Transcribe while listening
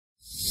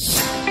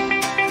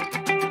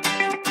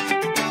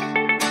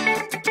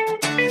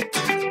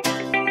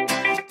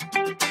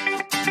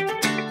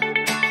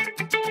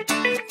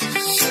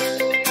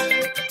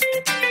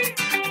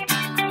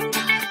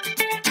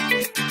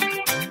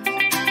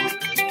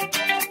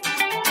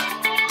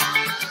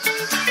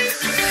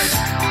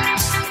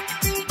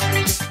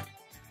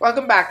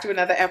Welcome back to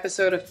another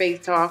episode of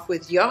Faith Talk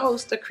with your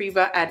host,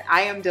 Akriba, and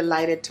I am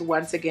delighted to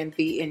once again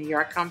be in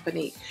your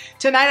company.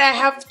 Tonight I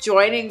have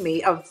joining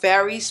me a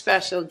very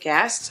special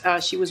guest.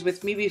 She was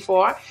with me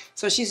before,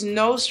 so she's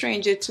no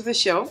stranger to the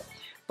show.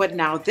 But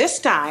now this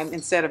time,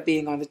 instead of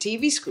being on the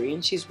TV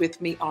screen, she's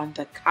with me on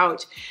the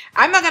couch.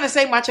 I'm not going to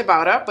say much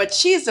about her, but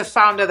she's the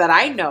founder that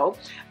I know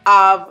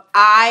of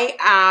I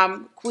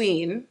Am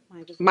Queen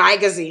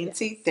magazine. Yes.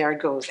 See, there it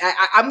goes.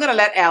 I'm going to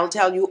let Elle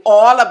tell you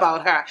all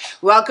about her.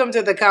 Welcome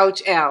to the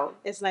couch, Elle.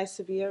 It's nice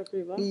to be here,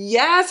 Kriba.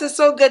 Yes, it's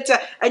so good to,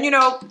 and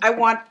I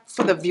want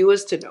for the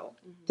viewers to know,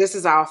 this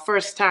is our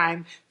first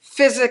time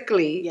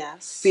physically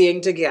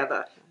being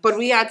together. But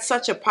we had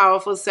such a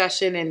powerful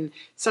session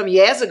some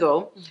years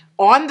ago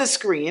on the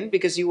screen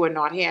because you were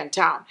not here in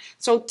town.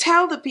 So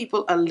tell the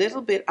people a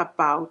little bit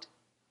about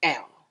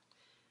Elle.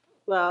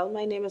 Well,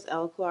 my name is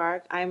Elle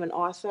Clarke. I'm an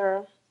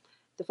author,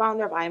 the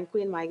founder of I Am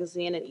Queen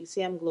magazine and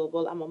ECM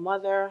Global. I'm a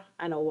mother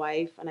and a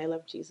wife, and I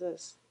love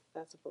Jesus.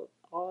 That's about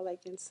all I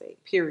can say.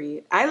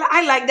 Period.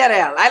 I like that,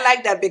 Elle. I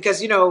like that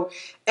because, Elle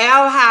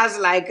has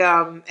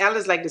Elle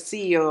is like the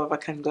CEO of a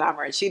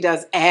conglomerate. She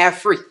does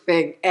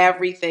everything.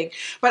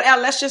 But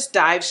Elle, let's just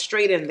dive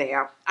straight in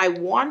there. I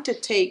want to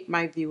take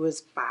my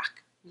viewers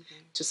back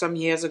to some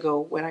years ago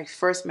when I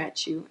first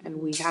met you and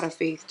we had a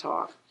faith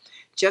talk.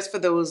 Just for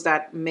those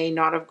that may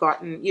not have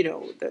gotten,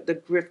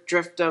 the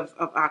drift of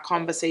our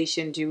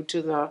conversation due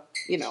to the,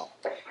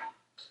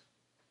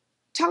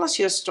 Tell us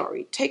your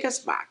story. Take us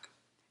back.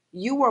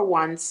 You were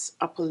once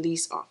a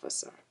police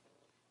officer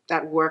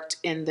that worked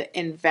in the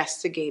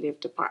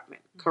investigative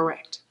department,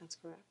 correct? That's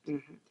correct.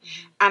 Mm-hmm.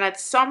 And at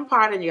some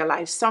part in your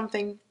life,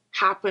 something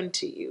happened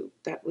to you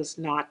that was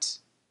not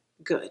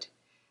good.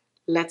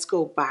 Let's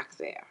go back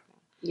there.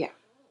 Yeah.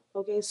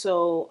 Okay,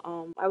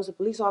 so I was a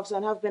police officer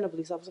and have been a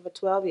police officer for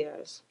 12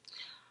 years.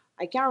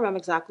 I can't remember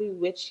exactly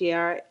which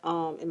year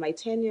in my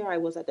tenure I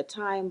was at the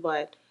time,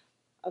 but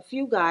a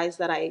few guys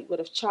that I would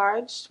have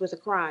charged with a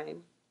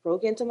crime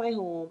broke into my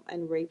home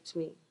and raped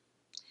me.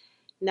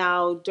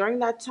 Now, during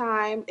that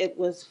time, it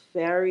was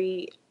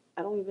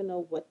I don't even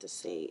know what to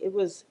say. It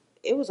was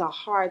a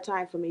hard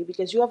time for me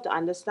because you have to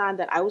understand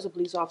that I was a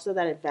police officer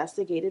that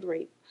investigated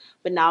rape,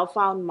 but now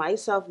found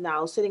myself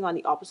now sitting on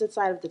the opposite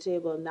side of the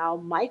table. Now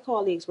my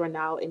colleagues were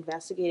now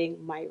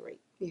investigating my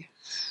rape. Yeah.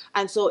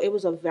 And so it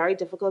was a very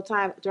difficult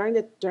time. During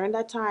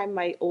that time,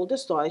 my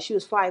oldest daughter, she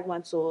was 5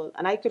 months old,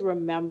 and I could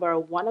remember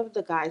one of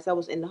the guys that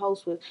was in the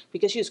house with,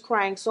 because she was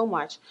crying so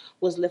much,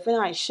 was lifting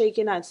her and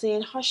shaking her and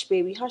saying, "Hush,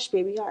 baby,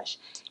 hush."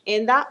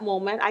 In that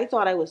moment, I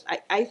thought I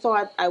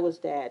was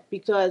dead,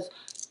 because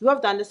you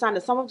have to understand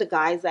that some of the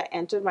guys that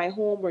entered my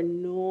home were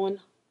known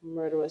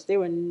murderers. They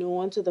were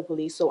known to the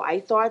police. So I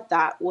thought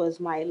that was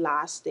my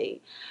last day.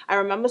 I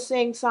remember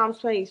saying Psalms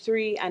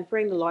 23 and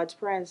praying the Lord's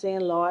Prayer and saying,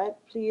 "Lord,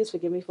 please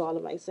forgive me for all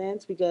of my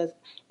sins, because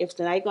if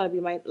tonight going to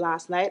be my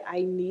last night,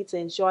 I need to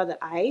ensure that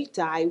I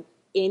die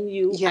in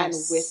you and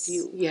with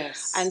you."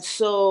 Yes. And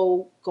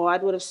so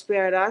God would have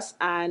spared us,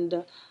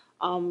 and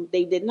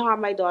they didn't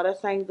harm my daughter,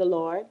 thank the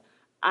Lord.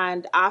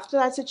 And after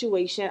that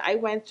situation, I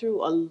went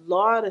through a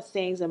lot of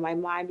things in my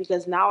mind,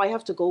 because now I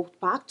have to go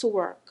back to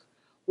work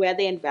where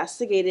they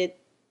investigated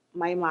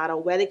my matter,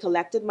 where they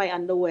collected my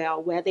underwear,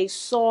 where they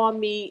saw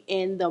me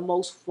in the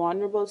most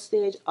vulnerable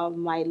stage of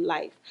my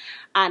life.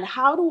 And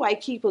how do I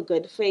keep a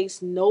good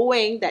face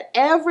knowing that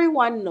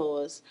everyone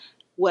knows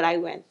what I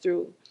went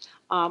through?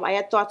 I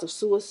had thoughts of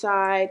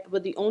suicide,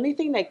 but the only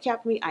thing that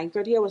kept me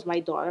anchored here was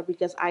my daughter,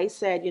 because I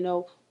said,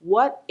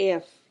 what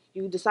if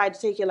you decide to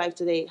take your life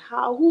today?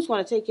 Who's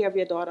going to take care of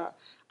your daughter?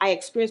 I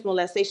experienced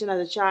molestation as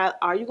a child.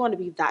 Are you going to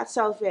be that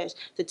selfish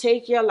to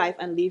take your life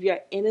and leave your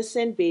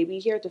innocent baby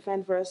here to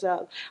fend for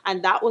herself?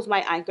 And that was my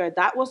anchor.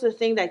 That was the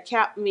thing that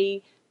kept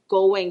me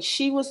going.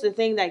 She was the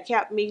thing that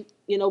kept me,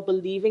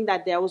 believing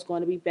that there was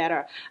going to be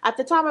better. At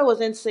the time, I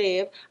wasn't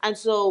saved. And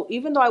so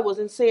even though I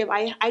wasn't saved,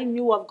 I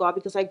knew of God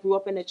because I grew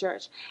up in the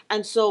church.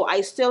 And so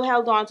I still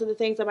held on to the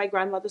things that my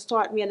grandmothers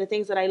taught me and the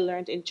things that I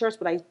learned in church,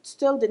 but I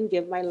still didn't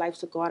give my life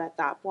to God at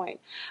that point.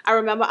 I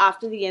remember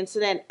after the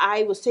incident,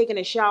 I was taking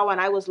a shower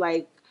and I was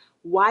like,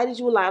 "Why did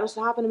you allow this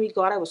to happen to me,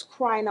 God?" I was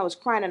crying,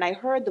 and I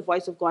heard the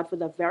voice of God for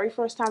the very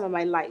first time in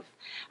my life.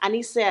 And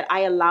he said,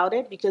 "I allowed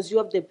it because you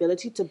have the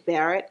ability to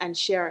bear it and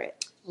share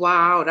it."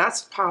 Wow,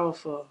 that's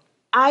powerful.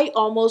 I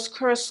almost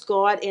cursed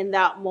God in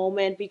that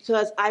moment,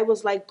 because I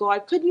was like,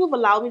 "God, couldn't you have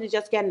allowed me to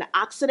just get in an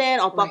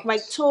accident or buck my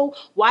toe?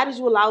 Why did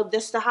you allow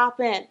this to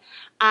happen?"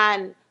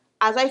 And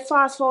as I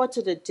fast forward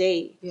to the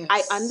day,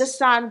 I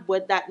understand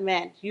what that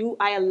meant.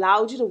 I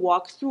allowed you to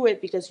walk through it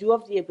because you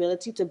have the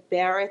ability to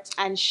bear it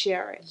and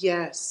share it.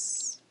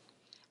 Yes.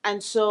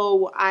 And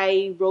so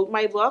I wrote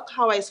my book,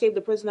 How I Escaped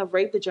the Prison of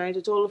Rape, The Journey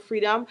to Total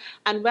Freedom.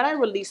 And when I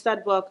released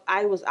that book,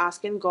 I was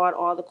asking God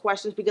all the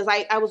questions, because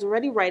I was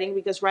already writing,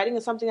 because writing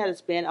is something that has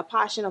been a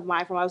passion of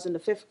mine from when I was in the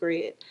 5th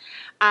grade.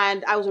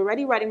 And I was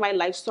already writing my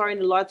life story,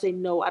 and the Lord said,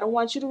 "No, I don't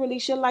want you to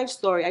release your life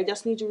story. I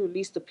just need you to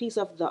release the piece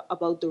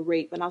about the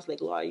rape." And I was like,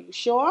 "Lord, are you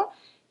sure?"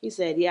 He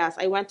said, yes.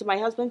 I went to my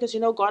husband because,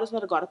 God is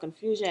not a God of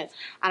confusion.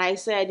 And I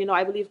said,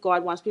 I believe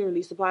God wants me to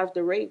release the part of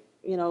the rape.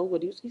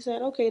 He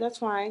said, okay, that's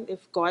fine.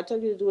 If God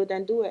tells you to do it,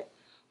 then do it.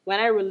 When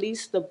I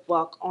released the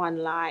book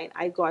online,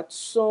 I got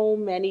so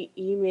many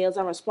emails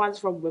and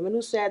responses from women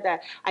who said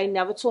that I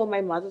never told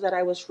my mother that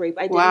I was raped.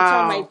 I didn't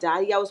tell my Wow.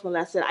 daddy I was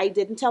molested. I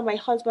didn't tell my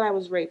husband I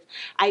was raped.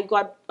 I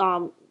got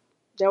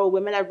there were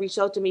women that reached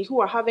out to me who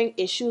are having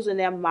issues in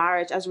their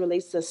marriage as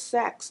relates to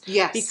sex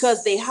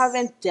because they Yes.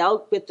 haven't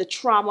dealt with the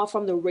trauma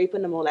from the rape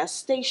and the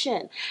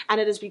molestation.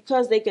 And it is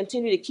because they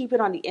continue to keep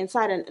it on the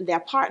inside and their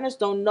partners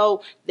don't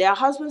know. Their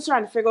husbands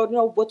trying to figure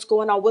out, what's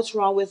going on, what's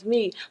wrong with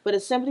me. But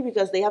it's simply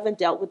because they haven't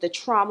dealt with the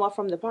trauma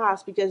from the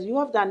past, because you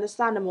have to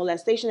understand the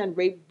molestation and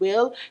rape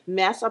will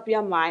mess up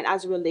your mind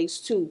as it relates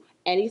to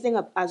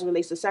anything as it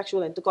relates to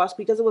sexual intercourse,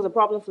 because it was a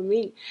problem for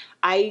me.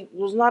 I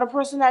was not a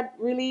person that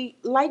really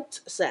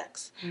liked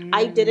sex.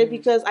 I did it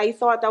because I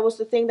thought that was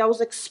the thing that was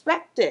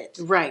expected.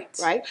 Right.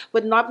 Right?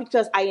 But not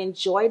because I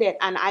enjoyed it.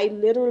 And I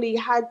literally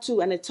had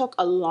to, and it took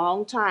a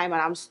long time,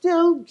 and I'm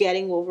still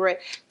getting over it,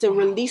 to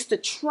release the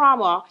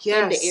trauma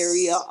in the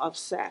area Yes. of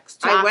sex.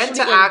 To I went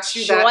to actually ask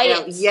you that.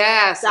 enjoy it.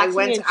 Yes, To I actually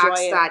went to enjoy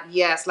ask it. that.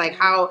 Yes, like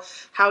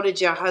how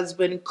did your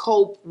husband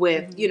cope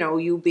with,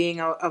 you being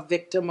a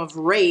victim of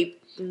rape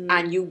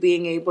and you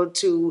being able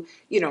to,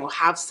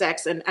 have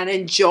sex and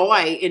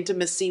enjoy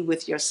intimacy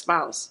with your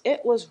spouse?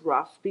 It was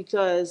rough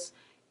because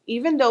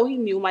even though he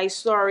knew my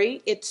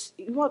story,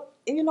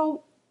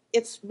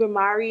 we're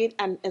married,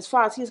 and as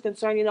far as he's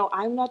concerned,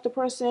 I'm not the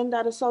person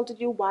that assaulted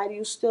you. Why do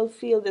you still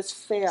feel this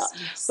fear?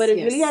 Yes, But it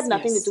really yes, had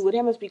nothing to do yes. with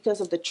him. It's because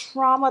of the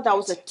trauma that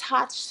was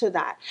attached to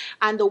that.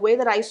 And the way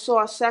that I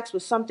saw sex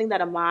was something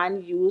that a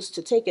man used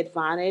to take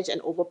advantage and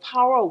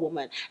overpower a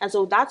woman. And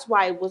so that's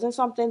why it wasn't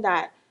something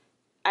that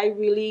I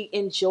really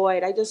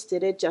enjoyed. I just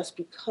did it just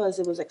because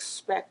it was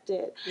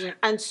expected. Yeah.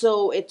 And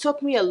so it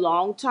took me a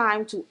long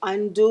time to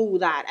undo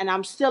that. And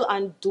I'm still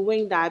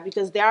undoing that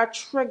because there are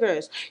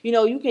triggers.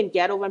 You can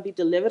get over and be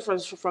delivered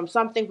from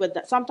something,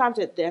 but sometimes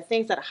there are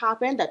things that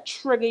happen that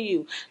trigger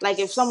you. Like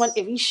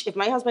if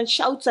my husband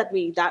shouts at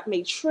me, that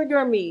may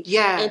trigger me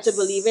into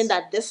believing Yes.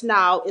 that this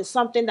now is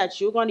something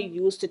that you're going to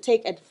use to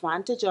take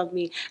advantage of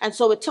me. And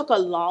so it took a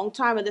long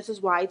time. And this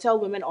is why I tell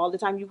women all the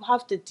time, you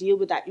have to deal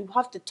with that. You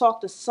have to talk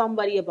to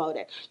somebody about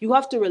it. You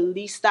have to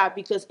release that,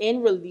 because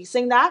in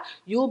releasing that,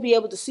 you'll be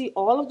able to see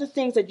all of the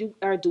things that you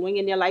are doing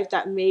in your life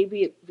that may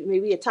be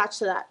attached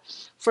to that.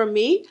 For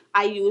me,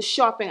 I use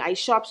shopping. I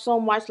shop so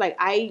much. Like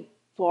I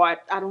bought,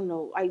 I don't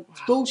know,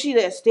 Gucci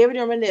this, David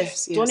Herman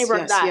this, Yes, Tony yes, Burke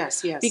yes, that.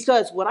 yes, yes.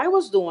 Because what I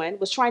was doing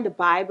was trying to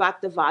buy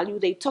back the value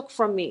they took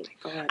from me.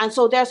 God. And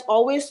so there's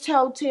always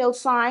telltale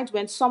signs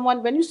when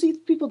you see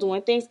people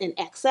doing things in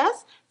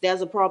excess,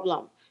 there's a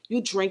problem.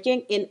 You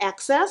drinking in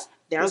excess,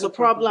 there's a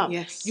problem.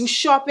 Yes. You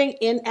shopping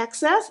in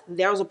excess,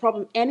 there's a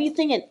problem.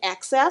 Anything in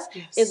excess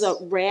is a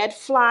red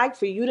flag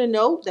for you to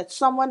know that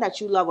someone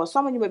that you love or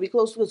someone you may be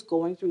close to is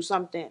going through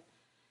something.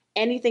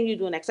 Anything you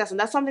do in excess. And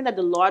that's something that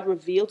the Lord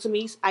revealed to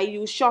me. I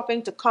use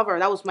shopping to cover.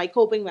 That was my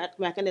coping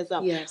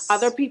mechanism. Yes.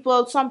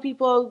 Some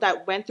people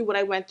that went through what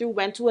I went through,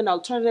 went to an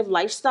alternative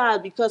lifestyle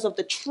because of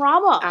the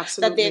trauma that they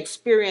Absolutely.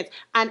 experienced.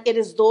 And it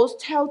is those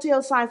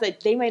telltale signs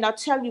that they may not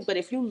tell you, but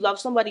if you love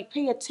somebody,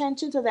 pay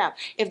attention to them.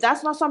 If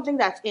that's not something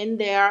that's in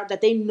there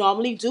that they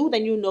normally do,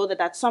 then you know that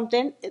that's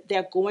something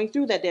they're going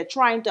through, that they're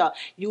trying to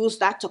use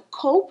that to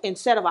cope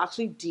instead of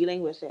actually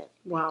dealing with it.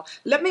 Wow.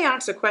 Let me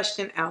ask a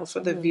question, Elle, for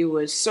the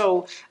viewers.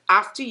 So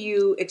after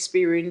you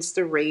experienced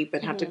the rape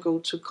and had to go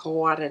to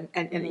court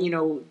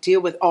and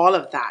deal with all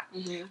of that,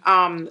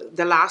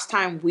 the last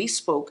time we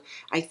spoke,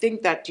 I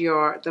think that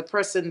the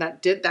person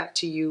that did that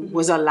to you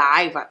was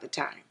alive at the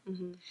time.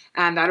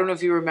 And I don't know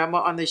if you remember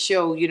on the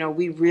show,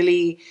 we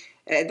really,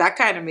 that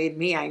kind of made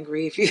me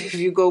angry if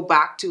you go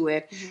back to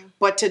it.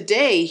 But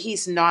today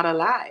he's not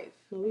alive.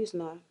 No, he's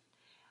not.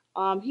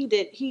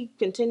 He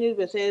continued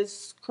with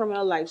his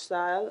criminal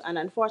lifestyle, and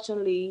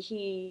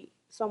unfortunately,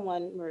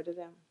 someone murdered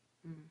him.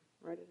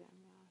 Murdered him.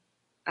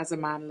 Yeah. As a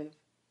man live,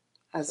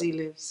 as he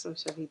lives, so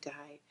shall he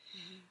die.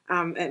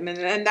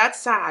 And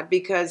that's sad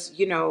because,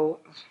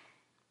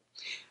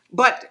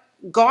 but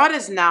God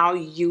is now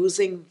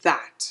using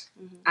that.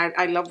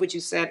 I love what you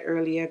said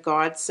earlier.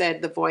 God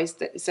said, the voice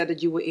that said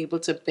that you were able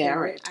to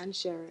bear it and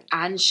share it.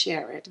 and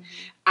share it.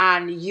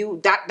 And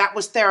that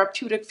was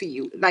therapeutic for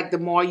you. Like the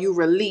more you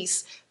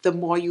release, the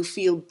more you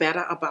feel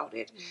better about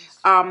it.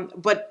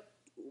 But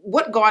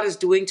what God is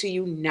doing to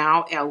you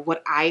now, Elle,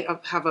 what I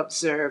have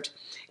observed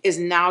is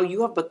now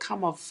you have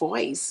become a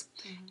voice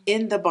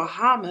in the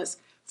Bahamas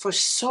for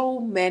so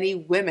many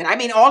women. I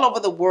mean, all over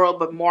the world,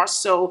 but more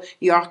so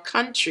your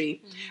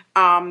country.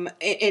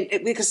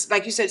 Because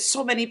like you said,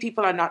 so many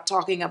people are not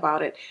talking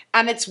about it.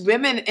 And it's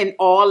women in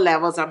all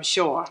levels, I'm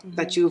sure,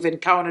 that you've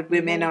encountered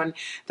women on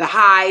the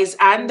highs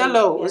and the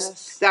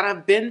lows that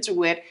have been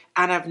through it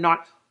and have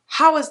not.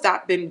 How has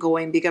that been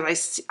going?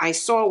 Because I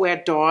saw where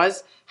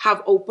doors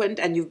have opened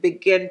and you've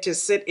begun to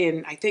sit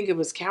in, I think it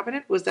was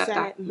cabinet, was that?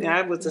 Senate. Yeah,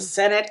 it was the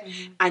Senate,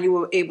 and you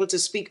were able to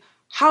speak.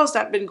 How's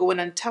that been going?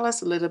 And tell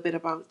us a little bit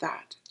about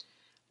that.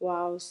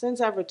 Wow.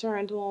 Since I've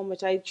returned home,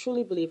 which I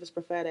truly believe is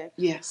prophetic,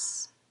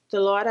 Yes. the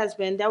Lord has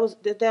been,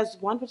 there's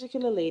one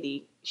particular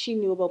lady, she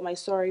knew about my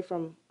story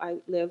from,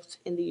 I lived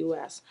in the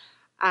US.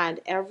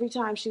 And every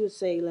time she would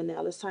say,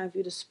 Linnell, it's time for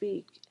you to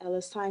speak. Elle,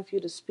 it's time for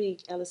you to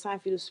speak. Elle, it's time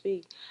for you to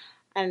speak.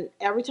 And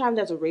every time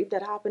there's a rape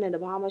that happened in the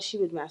Bahamas, she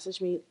would message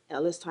me,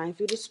 "Elle, it's time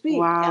for you to speak.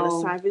 Elle, it's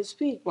Wow. time for you to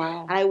speak."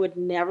 Wow. And I would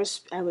never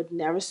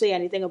say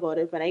anything about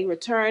it. When I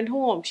returned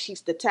home,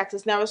 the text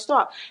has never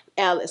stopped.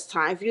 "Elle, it's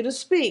time for you to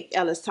speak.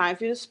 Elle, it's time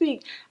for you to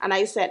speak." And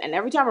I said, and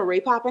every time a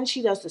rape happens,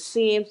 she does the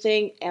same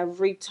thing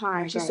every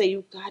time. My She God. say,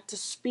 "You got to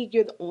speak.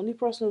 You're the only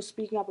person who's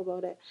speaking up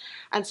about it."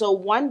 And so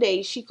one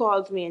day she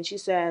calls me and she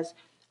says,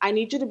 "I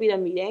need you to be at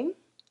a meeting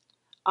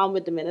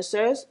with the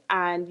ministers,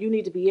 and you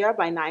need to be here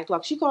by 9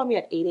 o'clock." She called me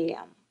at 8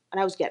 a.m. and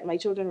I was getting my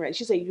children ready.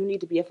 She said, "You need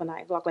to be here for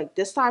 9 o'clock." Like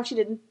this time, she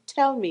didn't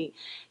tell me,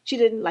 she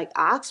didn't like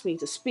ask me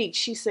to speak.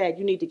 She said,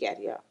 "You need to get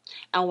here."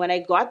 And when I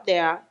got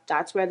there,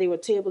 that's where they were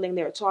tabling.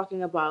 They were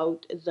talking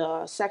about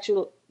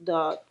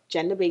the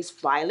gender-based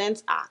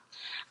violence act,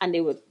 and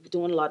they were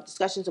doing a lot of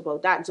discussions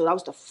about that. And so that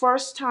was the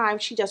first time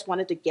she just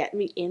wanted to get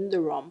me in the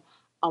room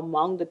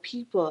among the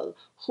people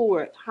who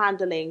were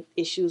handling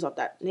issues of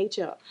that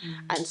nature.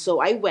 And so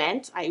I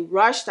went, I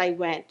rushed, I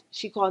went.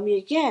 She called me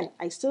again.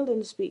 I still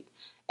didn't speak.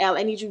 Elle,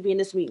 I need you to be in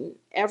this meeting.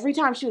 Every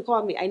time she would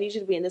call me, "I need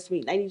you to be in this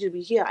meeting. I need you to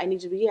be here. I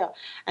need you to be here."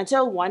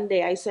 Until one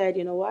day I said,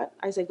 "You know what?"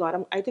 I said,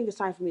 "God, I think it's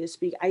time for me to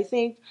speak." I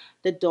think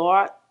the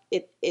door,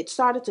 it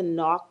started to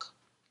knock,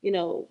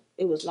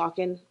 it was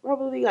knocking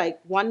probably like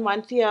 1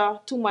 month here,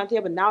 2 months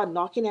here, but now it's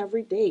knocking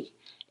every day.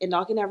 It's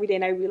knocking every day.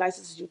 And I realized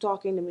this is you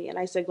talking to me. And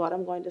I said, "God,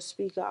 I'm going to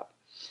speak up."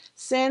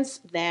 Since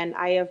then,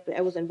 I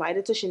was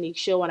invited to Shanique's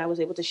show, and I was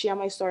able to share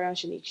my story on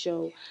Shanique's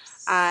show.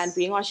 And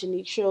being on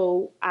Shanique's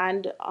show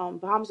and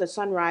Bahamas at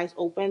Sunrise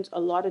opened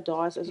a lot of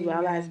doors, as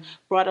well as Amen.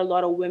 brought a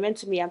lot of women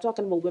to me. I'm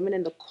talking about women My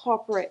in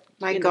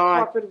the God.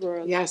 corporate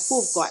world who've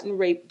Yes. gotten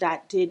raped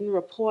that didn't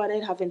report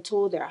it, having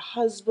told their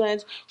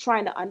husbands,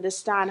 trying to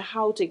understand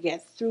how to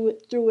get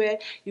through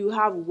it. You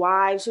have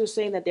wives who are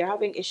saying that they're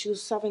having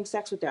issues having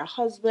sex with their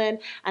husband,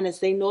 and it's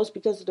they know it's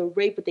because of the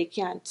rape, but they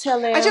can't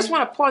tell I just him.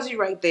 want to pause you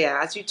right there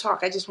as you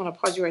talk. I just want to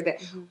pause you right there.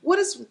 What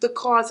is the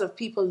cause of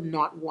people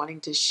not wanting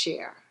to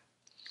share?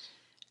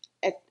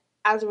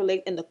 As it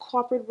relates in the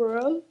corporate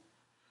world,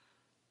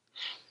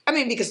 I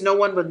mean, because no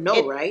one would know,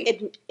 it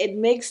right? it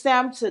makes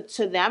them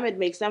to them, it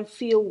makes them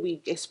feel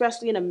weak,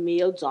 especially in a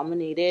male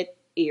dominated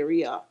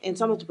area. In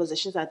some of the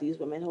positions that these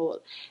women hold,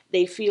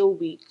 they feel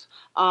weak.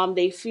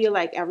 They feel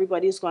like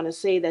everybody's going to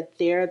say that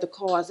they're the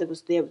cause. It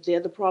was they're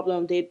the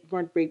problem. They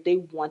weren't brave. They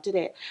wanted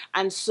it.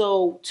 And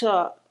so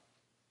to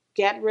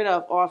get rid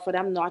of, or for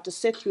them not to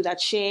sit through that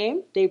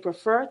shame, they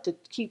prefer to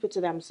keep it to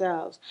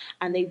themselves.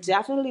 And they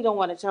definitely don't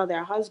want to tell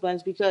their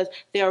husbands because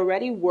they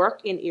already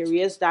work in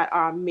areas that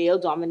are male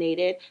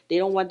dominated. They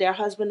don't want their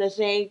husband to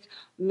think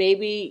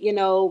maybe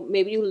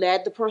you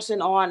led the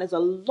person on. There's a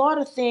lot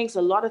of things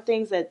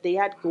that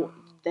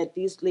that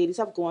these ladies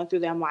have gone through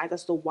their minds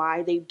as to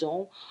why they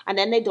don't. And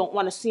then they don't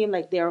want to seem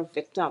like they're a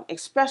victim,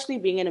 especially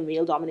being in a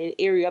male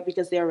dominated area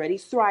because they're already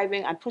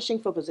thriving and pushing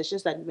for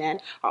positions that men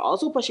are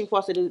also pushing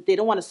for. So they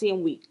don't want to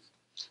seem weak.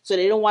 So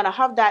they don't want to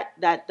have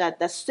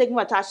that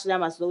stigma attached to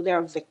them as though they're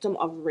a victim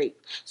of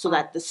rape. So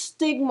that the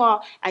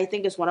stigma, I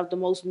think, is one of the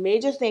most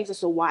major things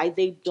as to why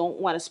they don't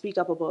want to speak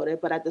up about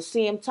it. But at the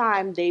same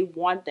time, they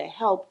want the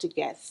help to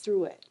get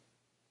through it.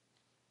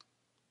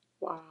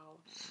 Wow.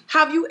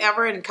 Have you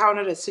ever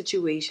encountered a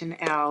situation,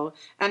 Elle,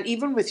 and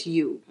even with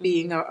you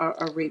being a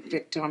rape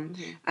victim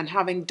and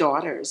having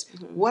daughters,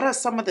 what are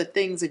some of the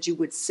things that you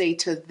would say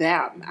to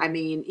them? I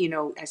mean,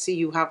 I see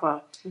you have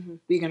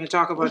we're going to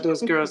talk about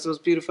those girls, those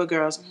beautiful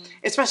girls,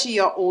 especially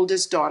your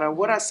oldest daughter.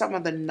 What are some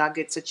of the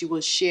nuggets that you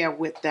will share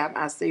with them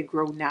as they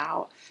grow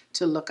now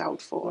to look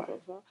out for?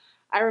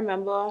 I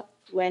remember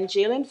when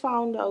Jalen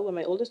found out, when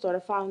my oldest daughter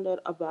found out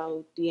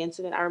about the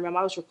incident, I remember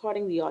I was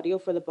recording the audio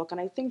for the book, and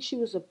I think she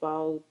was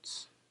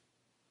about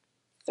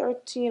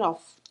 13 or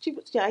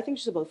yeah, I think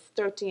she was about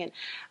 13.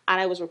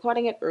 And I was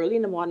recording it early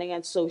in the morning.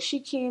 And so she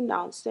came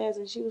downstairs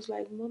and she was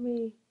like,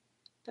 "Mommy,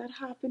 that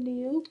happened to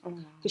you?"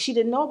 Because she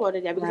didn't know about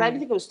it yet, because I didn't Right.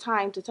 think it was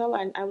time to tell her.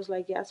 And I was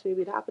like, "Yes,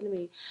 baby, it happened to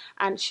me."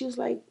 And she was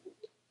like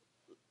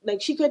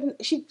she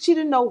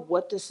didn't know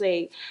what to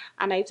say.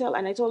 And I told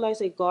her, I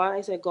said,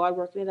 "God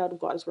working it out, and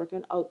God is working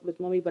it out with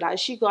Mommy." But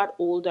as she got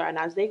older and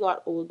as they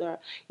got older,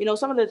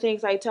 some of the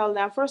things I tell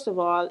them, first of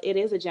all, it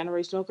is a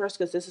generational curse,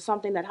 because this is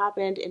something that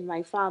happened in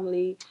my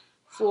family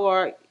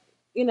for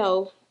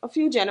a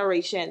few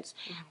generations,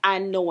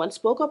 and no one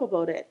spoke up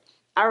about it.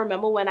 I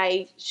remember when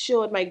I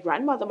showed my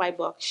grandmother my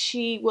book,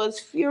 she was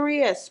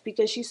furious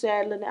because she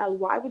said, "Linnell,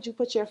 why would you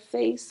put your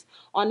face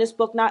on this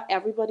book? Not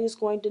everybody's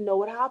going to know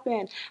what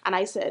happened." And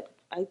I said,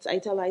 I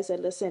tell her, I said,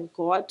 listen,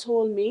 God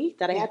told me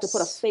that I had to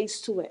put a Yes. face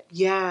to it.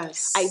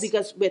 Yes.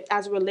 Because with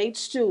as it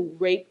relates to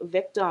rape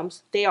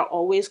victims, they are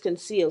always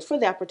concealed for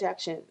their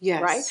protection,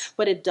 right? Yes.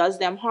 But it does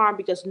them harm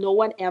because no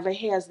one ever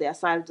hears their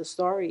side of the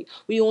story.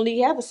 We only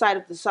hear the side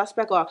of the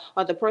suspect, or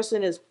the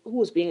person is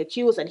who is being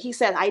accused, and he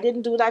said, I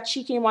didn't do that,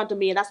 she came on to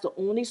me, and that's the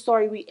only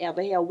story we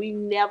ever hear. We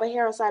never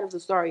hear a side of the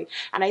story.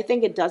 And I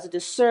think it does a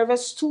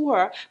disservice to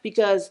her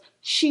because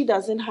she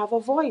doesn't have a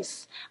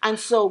voice. And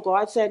so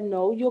God said,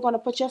 no, you're going to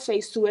put your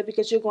face to it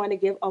because you're going to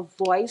give a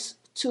voice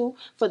to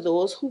for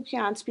those who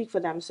can't speak for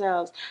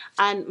themselves.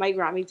 And my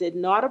Grammy did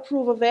not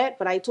approve of it,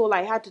 but I told her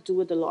I had to do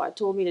what the Lord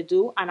told me to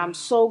do, and I'm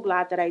so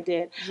glad that I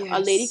did. A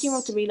lady came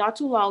up to Yes. me not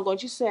too long ago and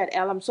she said,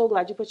 Elle, I'm so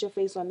glad you put your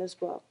face on this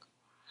book.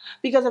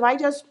 Because if I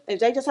just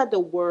had the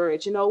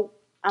words,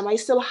 am I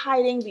still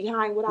hiding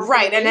behind what happened to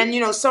Right. And me?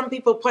 then, some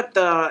people put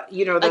Like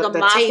a the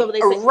mask tape. over, they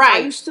say, are you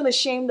Right. still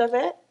ashamed of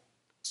it?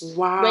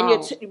 When you're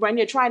Wow. when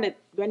you're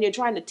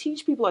trying to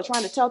teach people or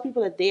trying to tell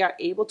people that they are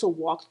able to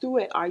walk through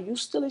it, are you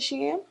still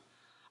ashamed?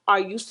 Are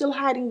you still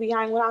hiding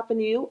behind what happened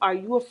to you? Are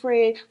you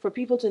afraid for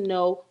people to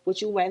know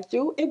what you went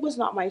through? It was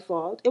not my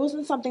fault. It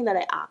wasn't something that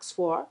I asked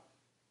for.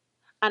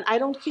 And I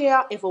don't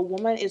care if a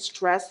woman is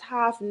dressed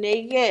half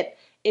naked.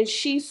 If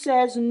she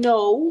says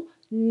no,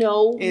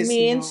 no Is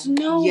means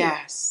no. no.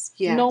 Yes.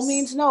 No Yes.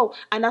 means no.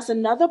 And that's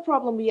another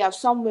problem we have.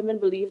 Some women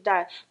believe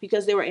that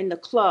because they were in the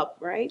club,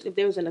 right? If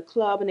they was in a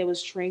club and they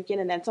was drinking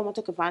and then someone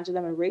took advantage of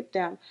them and raped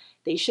them,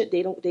 they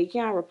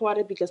can't report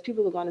it because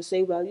people are gonna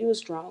say, well, you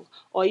was drunk,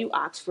 or you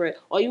asked for it,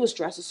 or you was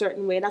dressed a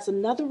certain way. And that's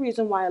another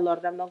reason why a lot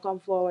of them don't come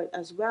forward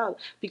as well.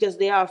 Because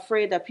they are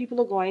afraid that people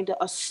are going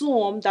to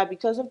assume that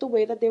because of the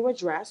way that they were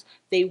dressed,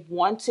 they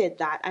wanted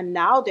that. And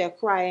now they're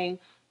crying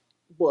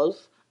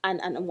wolf and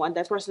want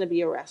that person to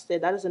be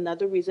arrested. That is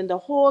another reason. The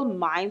whole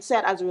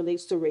mindset as it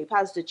relates to rape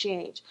has to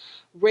change.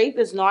 Rape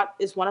is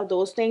one of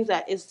those things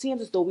that it seems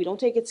as though we don't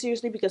take it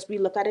seriously because we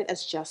look at it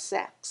as just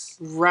sex.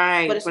 But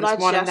Right. it's But it's not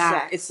more than just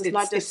that. sex. It's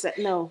not just sex.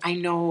 No, I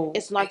know.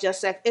 it's not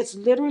just sex. It's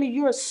literally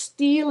you're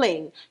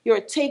stealing. You're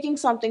taking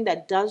something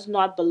that does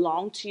not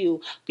belong to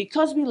you.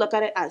 Because we look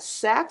at it as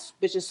sex,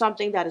 which is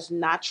something that is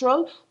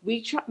natural,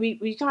 we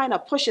kind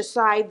of push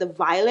aside the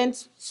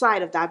violence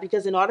side of that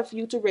because in order for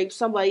you to rape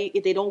somebody,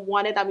 if they don't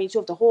want it, that means you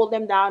have to hold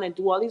them down and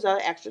do all these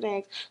other extra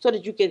things so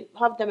that you can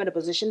have them in a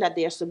position that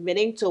they are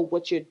submitting to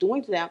what you're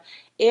doing to them.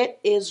 It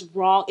is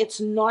wrong. It's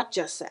not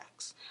just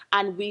sex.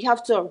 And we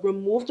have to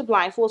remove the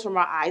blindfolds from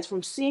our eyes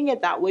from seeing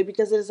it that way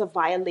because it is a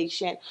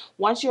violation.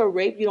 Once you're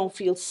raped, you don't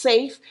feel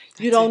safe.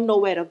 You That's it. don't know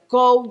where to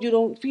go. You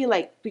don't feel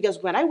like, because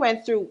when I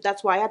went through,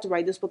 that's why I had to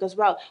write this book as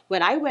well.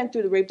 When I went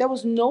through the rape, there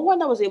was no one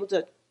that was able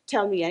to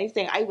tell me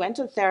anything. I went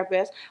to the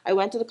therapist, I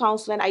went to the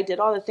counseling, I did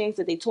all the things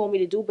that they told me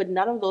to do, but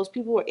none of those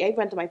people were, I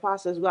went to my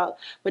pastor as well,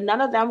 but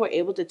none of them were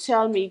able to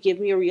tell me, give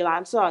me a real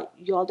answer.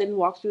 Y'all didn't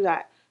walk through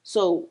that.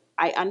 So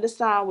I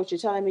understand what you're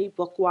telling me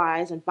book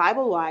wise and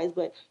Bible wise,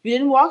 but you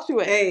didn't walk through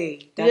it. Hey,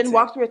 You that's didn't it.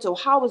 walk through it. So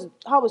how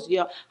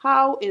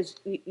is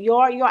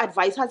your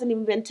advice hasn't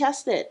even been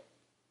tested?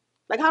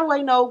 Like, how do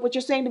I know what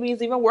you're saying to me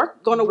is even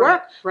going to Right.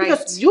 work? Because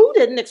Right. you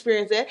didn't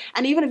experience it.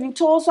 And even if you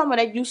told someone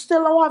that, you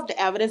still don't have the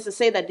evidence to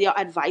say that their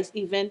advice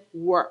even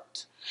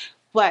worked.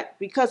 But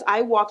because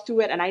I walked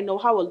through it and I know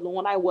how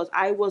alone I was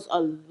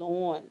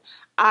alone.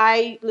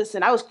 I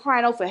was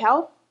crying out for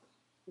help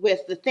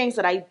with the things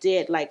that I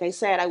did. Like I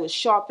said, I was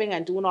shopping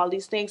and doing all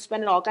these things,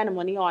 spending all kind of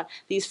money on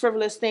these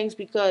frivolous things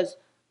because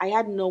I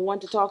had no one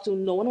to talk to,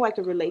 no one who I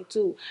could relate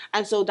to.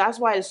 And so that's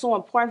why it's so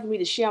important for me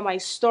to share my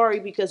story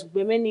because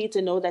women need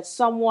to know that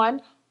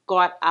someone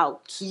got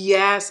out.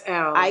 Yes,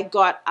 I Elle.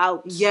 got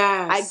out.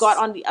 I got Yes.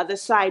 on the other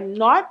side,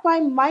 not by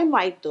my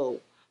might though,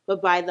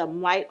 but by the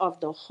might of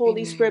the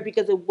Holy Spirit, Amen.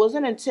 because it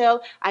wasn't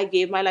until I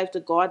gave my life to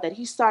God that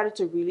He started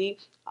to really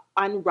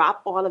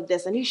unwrap all of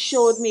this. And He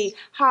showed me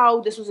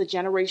how this was a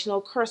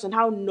generational curse and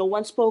how no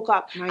one spoke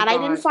up. My And I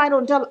didn't God. find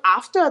out until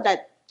after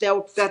that there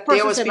were That there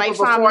persons was in my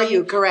people before you,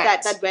 family that,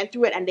 correct. that went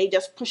through it and they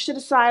just pushed it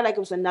aside like it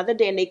was another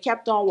day and they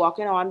kept on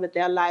walking on with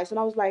their lives. And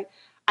I was like,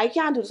 I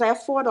can't do this. I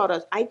have 4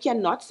 daughters. I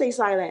cannot stay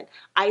silent.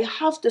 I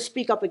have to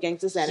speak up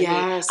against this enemy.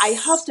 I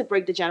have Yes. to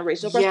break the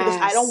generational curse because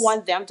I don't Yes.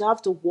 want them to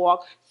have to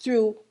walk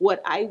through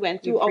what I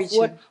went You're through, of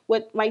what, preaching.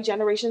 what my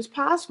generations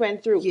past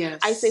went through.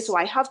 I say, so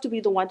Yes. I have to be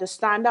the one to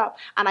stand up.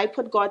 And I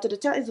put God to the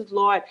test. I said,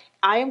 Lord,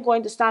 I am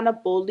going to stand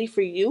up boldly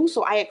for you.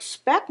 So I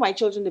expect my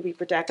children to be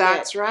protected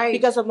That's right.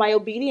 because of my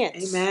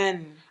obedience.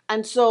 Amen.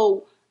 And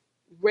so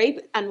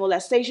rape and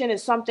molestation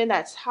is something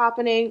that's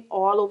happening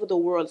all over the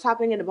world. It's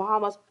happening in the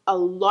Bahamas, a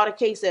lot of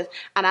cases.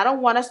 And I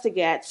don't want us to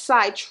get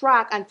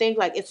sidetracked and think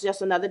like it's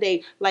just another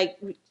day. Like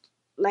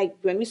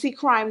when we see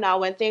crime now,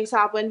 when things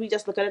happen, we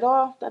just look at it,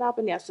 oh, that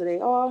happened yesterday.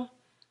 Oh,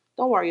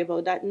 Don't worry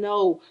about that.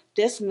 No,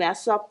 this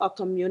mess up a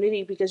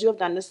community because you have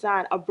to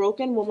understand a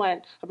broken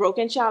woman, a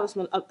broken child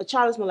is a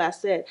child is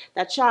molested.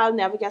 That child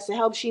never gets the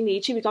help she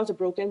needs. She becomes a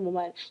broken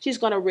woman. She's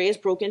going to raise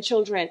broken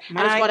children, and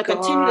it's My going to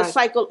continue to God.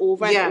 cycle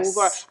over and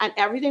over. Yes. And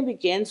everything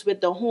begins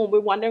with the home. We're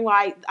wondering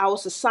why our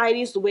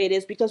society is the way it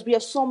is because we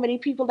have so many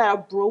people that are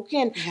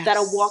broken, that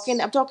are walking.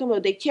 Yes. I'm talking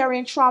about they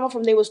carrying trauma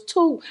from they was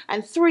 2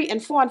 and 3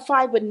 and 4 and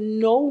 5, but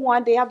no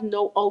one. They have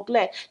no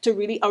outlet to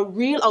really a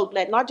real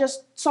outlet, not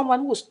just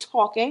someone who is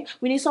talking.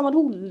 We need someone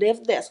who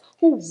lived this,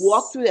 who walked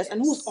Yes. through this,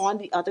 and who's Yes. on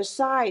the other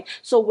side.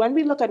 So when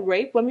we look at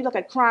rape, when we look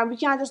at crime, we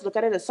can't just look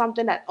at it as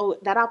something that, oh,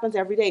 that happens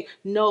every day.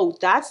 No,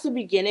 that's the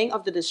beginning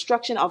of the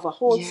destruction of a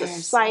whole Yes.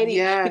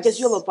 society because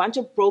you have a Yes. bunch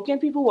of broken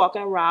people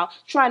walking around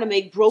trying to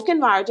make broken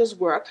marriages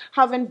work,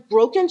 having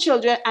broken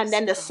children, and It's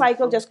then the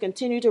cycle powerful. just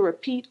continue to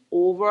repeat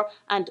over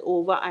and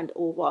over and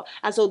over.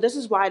 And so this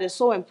is why it is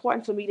so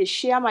important for me to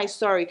share my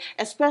story,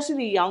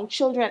 especially young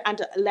children, and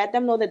to let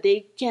them know that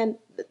they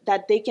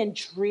can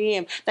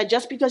dream, that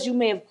just because you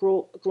may have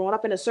grown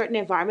up in a certain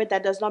environment,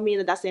 that does not mean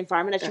that that's the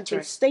environment that you That's can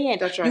right. stay in.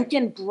 That's You right.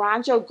 can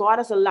branch out. God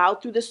has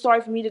allowed through this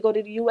story for me to go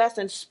to the US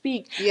and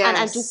speak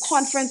and do Yes.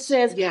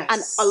 conferences and a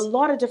Yes.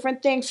 lot of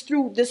different things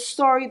through this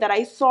story that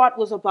I thought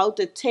was about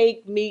to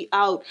take me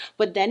out.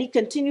 But then he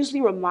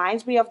continuously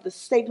reminds me of the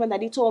statement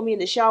that he told me in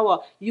the shower: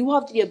 you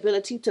have the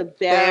ability to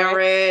bear Bear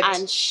it it.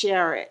 and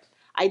share it.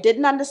 I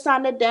didn't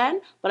understand it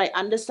then, but I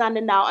understand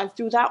it now. And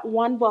through that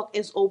one book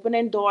is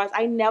opening doors.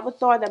 I never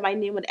thought that my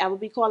name would ever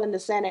be called in the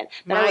Senate,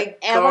 that I would My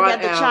ever God,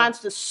 get the Elle. chance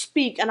to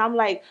speak. And I'm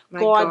like, My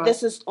God, God.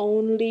 this is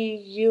only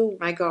you.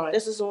 My God.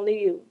 This is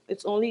only you.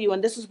 It's only you.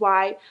 And this is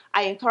why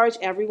I encourage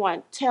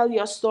everyone, tell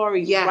your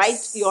story,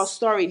 write your Yes.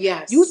 story.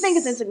 You think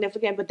it's Yes.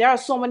 insignificant, but there are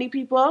so many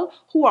people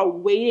who are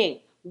waiting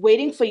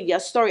for your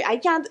story. I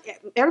can't,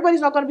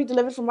 everybody's not going to be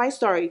delivered from my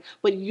story,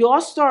 but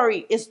your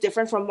story is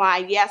different from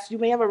mine. Yes, you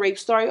may have a rape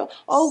story.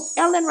 Oh,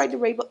 Ellen write the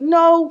rape book.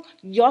 No,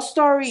 your It's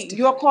story, you're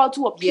different. called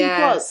to a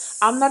people.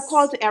 I'm not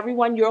called Yes. to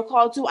everyone, you're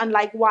called to, and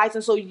likewise.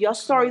 And so your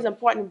story is God.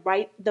 important.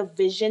 Write the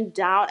vision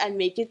down and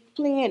make it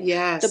plain.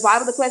 The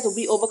Bible declares that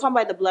we Yes. overcome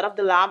by the blood of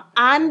the Lamb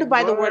and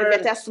by the word of your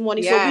Word.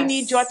 testimony. So we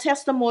need your Yes.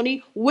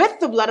 testimony with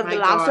the blood of the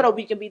My Lamb so God. that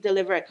we can be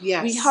delivered.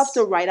 We have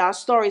to Yes. write our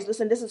stories.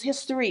 Listen, this is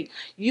history.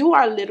 You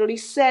are literally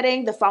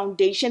setting the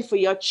foundation for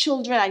your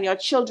children and your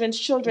children's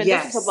children.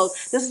 This is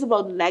Yes.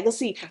 about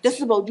legacy. That's This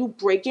is it. about you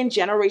breaking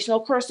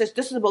generational curses.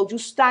 This is about you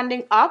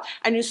standing up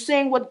and you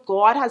saying what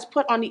God has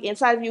put on the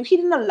inside of you. He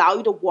didn't allow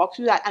you to walk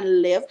through that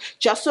and live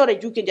just so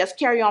that you can just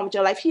carry on with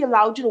your life. He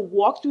allowed you to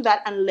walk through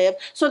that and live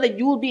so that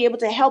you will be able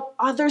to help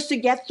others to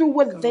get through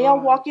what they are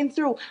God. walking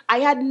through. I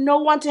had no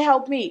one to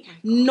help me, My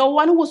God. no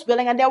one who was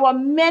willing. And there were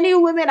many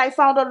women I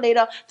found out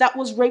later that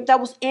was raped, that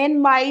was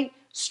in my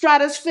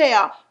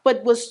stratosphere,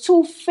 but was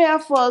too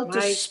fearful to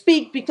My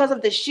speak because God.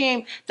 of the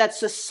shame that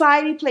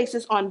society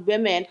places on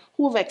women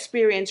who have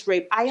experienced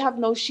rape. I have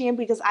no shame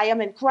because I am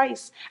in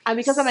Christ. And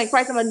because I'm in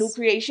Christ, I'm a new Yes.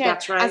 creation.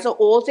 That's And right. so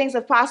all things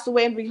have passed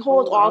away, and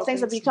behold, Oh, all all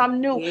things have things new. become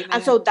new.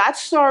 And so Amen. that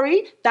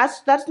story,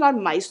 that's not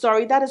my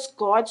story. That is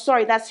God's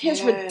story. That's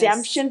his Yes.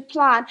 redemption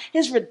plan,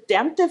 his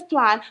redemptive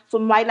plan for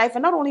my life,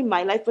 and not only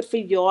my life, but for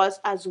yours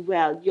as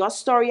well. Your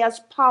story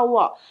has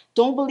power.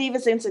 Don't believe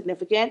it's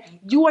insignificant.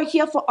 You are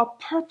here for a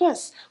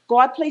purpose.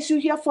 God placed you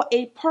here for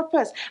a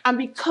purpose. And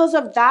because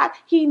of that,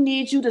 he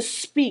needs you to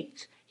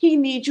speak. He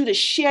needs you to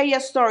share your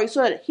story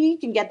so that he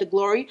can get the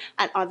glory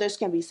and others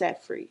can be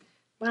set free.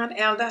 Man,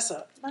 Elle, that's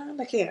a man.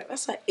 Look here,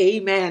 that's a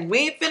amen. We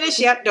ain't finished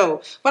yet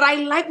though, but I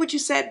like what you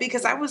said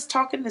because I was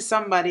talking to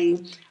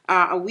somebody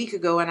a week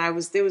ago, and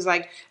they was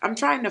like, I'm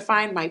trying to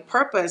find my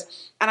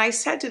purpose, and I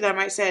said to them,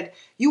 I said,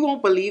 you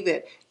won't believe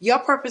it. Your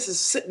purpose is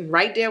sitting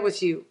right there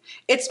with you.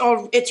 It's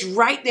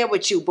right there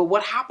with you. But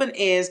what happened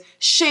is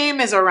shame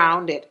is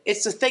around it.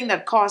 It's the thing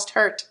that caused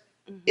hurt.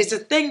 It's the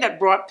thing that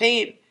brought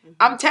pain.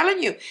 I'm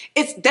telling you,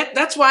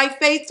 that's why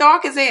Faith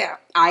Talk is here.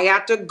 I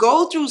had to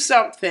go through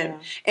something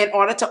in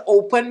order to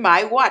open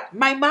my what?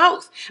 My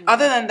mouth.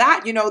 Other than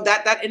that,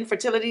 that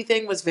infertility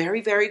thing was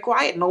very, very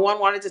quiet. No one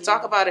wanted to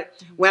talk about it.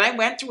 When I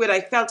went through it,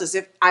 I felt as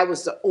if I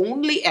was the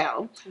only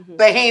Elle,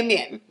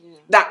 Bahamian,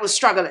 that was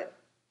struggling.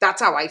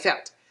 That's how I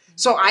felt.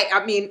 So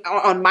I mean,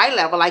 on my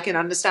level, I can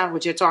understand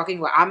what you're talking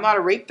about. I'm not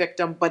a rape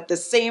victim, but the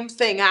same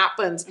thing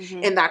happens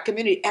in that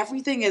community.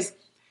 Everything is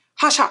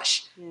hush,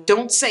 hush.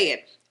 Don't say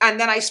it. And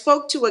then I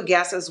spoke to a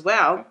guest as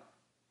well.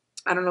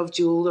 I don't know if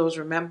Jules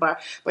remember,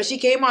 but she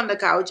came on the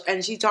couch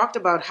and she talked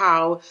about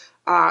how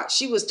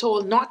she was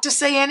told not to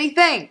say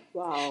anything.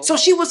 Wow. So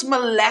she was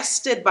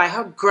molested by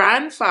her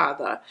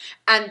grandfather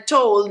and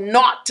told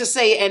not to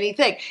say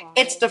anything. Wow.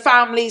 It's the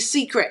family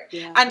secret.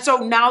 Yeah. And so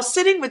now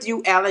sitting with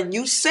you, Ellen,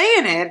 you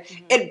saying it,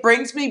 it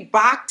brings me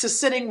back to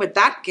sitting with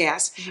that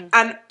guest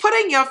and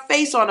putting your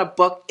face on a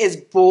book is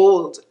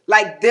bold.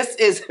 Like this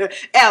is,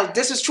 Elle,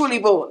 this is truly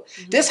bold.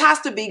 This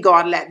has to be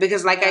God-led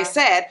because like I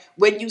said,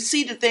 when you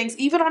see the things,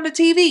 even on the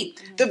TV,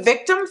 the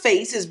victim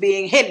face is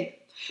being hidden.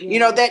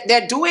 Yeah.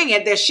 They're doing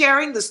it, they're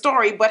sharing the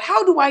story, but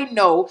how do I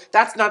know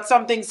that's not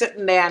something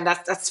sitting there and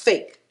that's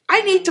fake?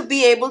 I need to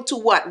be able to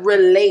what?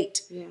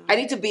 Relate. Yeah. I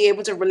need to be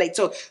able to relate.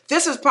 So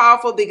this is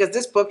powerful because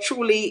this book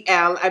truly,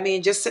 Elle, I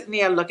mean, just sitting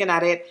here looking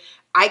at it,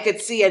 I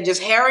could see and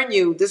just hearing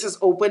you, this has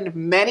opened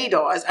many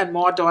doors and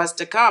more doors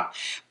to come.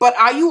 But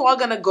are you all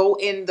going to go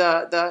in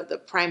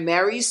the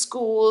primary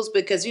schools?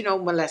 Because, you know,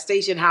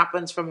 molestation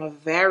happens from a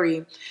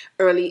very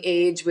early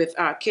age with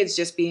kids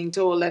just being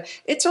told that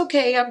it's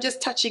okay, I'm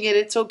just touching it,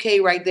 it's okay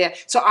right there.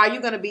 So are you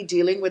going to be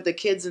dealing with the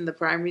kids in the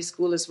primary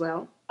school as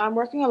well? I'm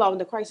working along with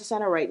the Crisis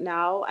Center right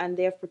now, and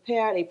they've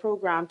prepared a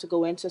program to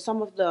go into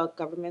some of the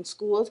government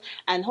schools,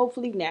 and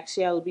hopefully next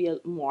year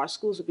more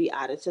schools will be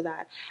added to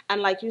that.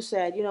 And like you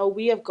said, you know,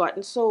 we have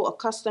gotten so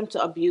accustomed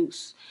to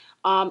abuse.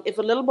 If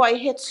a little boy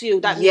hits you,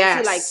 that means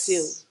he likes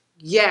you.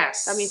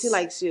 Yes. That means he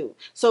likes you.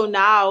 So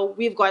now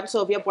we've gotten,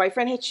 so if your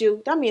boyfriend hits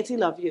you, that means he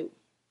loves you.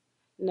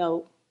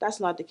 No, that's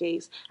not the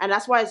case. And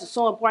that's why it's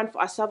so important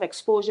for us to have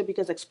exposure,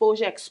 because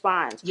exposure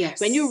expands.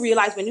 Yes. When you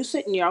realize, when you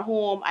sit in your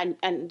home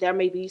and there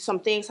may be some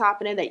things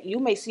happening that you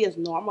may see as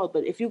normal,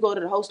 but if you go to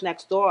the house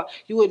next door,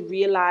 you would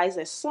realize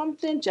that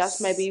something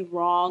just may be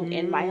wrong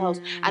in my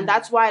house. And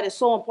that's why it is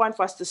so important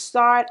for us to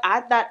start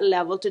at that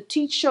level, to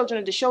teach children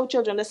and to show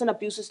children, listen,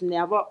 abuse is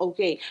never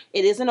okay.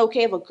 It isn't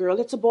okay if a girl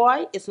hits a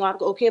boy. It's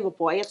not okay if a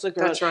boy hits a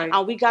girl. That's right.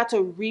 And we got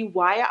to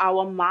rewire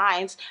our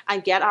minds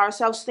and get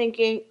ourselves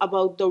thinking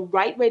about the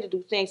right way to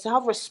do things, to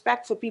have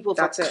respect for people,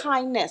 for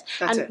kindness.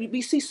 And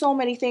we see so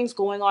many things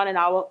going on in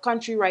our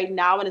country right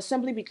now, and it's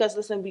simply because,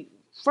 listen,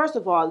 first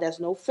of all, there's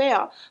no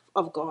fear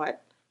of God.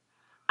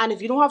 And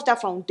if you don't have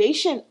that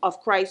foundation of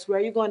Christ, where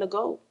are you going to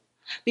go?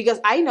 Because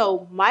I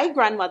know my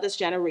grandmother's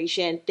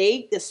generation,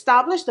 they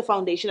established the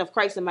foundation of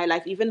Christ in my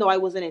life, even though I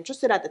wasn't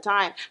interested at the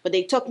time. But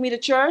they took me to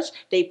church,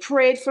 they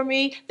prayed for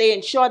me, they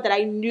ensured that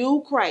I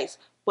knew Christ.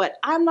 But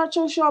I'm not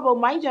so sure about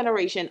my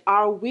generation.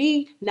 Are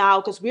we now,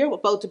 because we're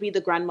about to be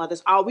the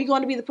grandmothers, are we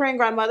going to be the praying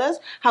grandmothers?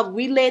 Have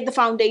we laid the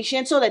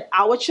foundation so that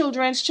our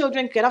children's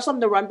children can have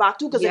something to run back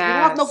to? Because if you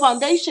don't have no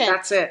foundation,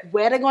 that's it.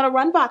 Where are they going to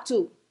run back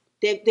to?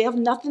 They have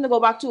nothing to go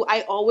back to.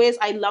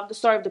 I love the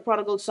story of the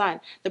prodigal son.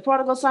 The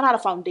prodigal son had a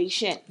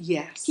foundation.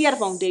 Yes. He had a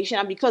foundation.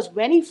 And because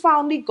when he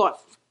finally got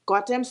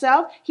to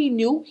himself, he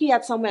knew he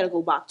had somewhere to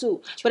go back to.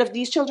 But if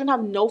these children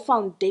have no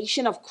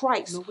foundation of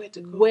Christ, nowhere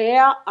to go.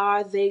 Where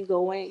are they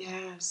going?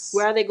 Yes.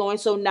 Where are they going?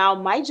 So now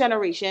my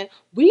generation,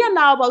 we are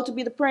now about to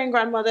be the praying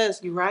grandmothers.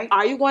 You're right.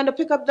 Are you going to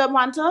pick up the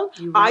mantle?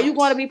 You're right. Are you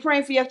going to be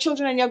praying for your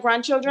children and your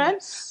grandchildren?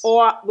 Yes.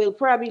 Or will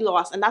prayer be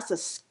lost? And that's a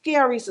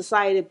scary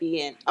society to be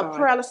in. A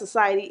prayerless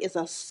society is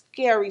a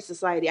scary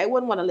society. I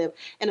wouldn't want to live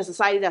in a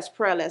society that's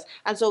prayerless.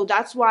 And so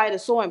that's why it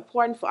is so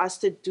important for us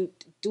to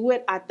do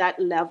it at that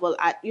level,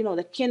 at, you know,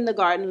 the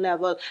kindergarten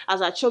level,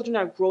 as our children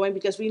are growing,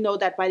 because we know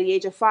that by the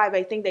age of 5,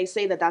 I think they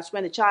say that that's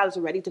when the child has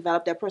already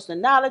developed their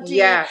personality.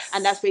 Yes.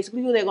 And that's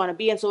basically who they're going to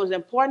be. And so it's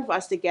important for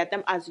us to get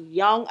them as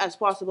young as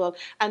possible.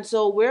 And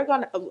so we're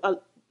going to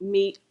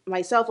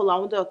myself,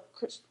 along with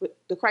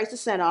the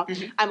Crisis Center,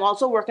 I'm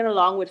also working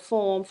along with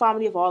FOAM,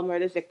 Family of All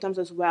Murdered Victims,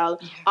 as well,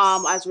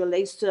 as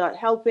relates to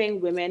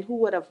helping women who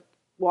would have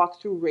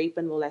walked through rape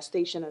and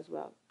molestation as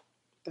well.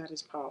 That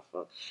is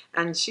powerful.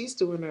 And she's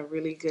doing a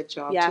really good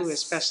job, too,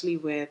 especially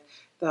with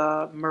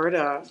the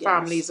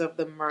families of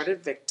the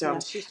murdered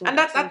victims. And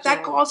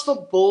that calls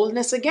for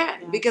boldness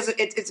again, because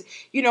it's,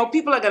 you know,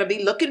 people are going to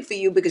be looking for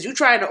you because you're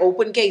trying to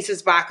open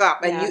cases back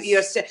up. And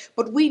you're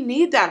but we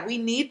need that. We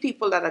need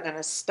people that are going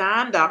to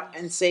stand up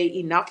and say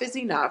enough is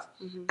enough,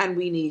 and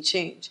we need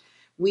change.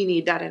 We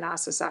need that in our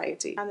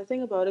society. And the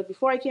thing about it,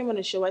 before I came on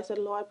the show, I said,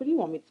 Lord, what do you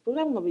want me? What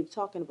am I going to be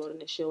talking about in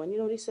the show? And you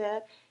know what he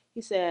said?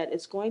 He said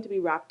it's going to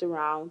be wrapped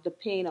around the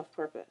pain of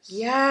purpose.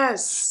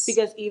 Yes.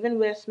 Because even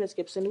with Miss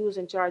Gibson, who was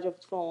in charge of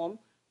FOAM,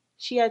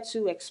 she had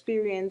to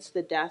experience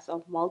the death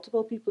of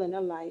multiple people in her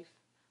life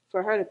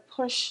for her to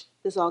push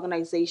this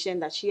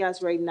organization that she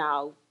has right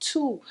now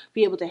to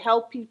be able to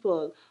help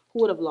people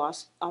who would have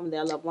lost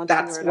their loved ones.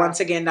 That's once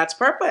again, that's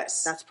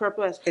purpose. That's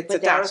purpose. It's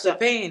attached to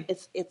pain.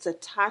 It's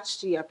attached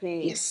to your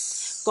pain.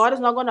 Yes. God is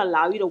not going to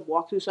allow you to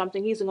walk through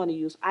something He's going to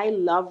use. I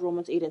love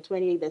Romans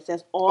 8:28 that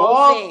says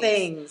all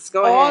things.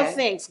 Go ahead. All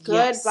things,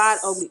 good, bad,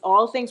 ugly,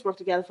 all things work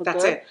together for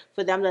good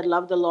for them that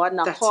love the Lord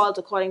and are called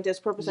according to His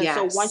purpose. And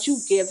so once you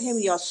give Him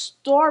your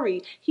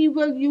story, He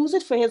will use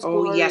it for His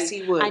glory. Yes,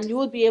 He would. And you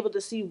will be able to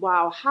see,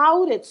 wow,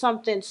 how did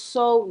something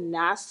so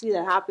nasty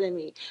that happened to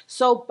me,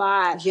 so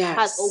bad,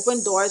 has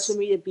opened doors for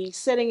me to be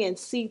sitting in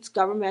seats,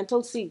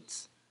 governmental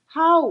seats.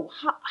 How?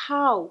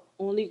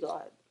 Only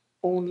God.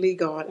 Only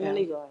God.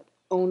 Only God.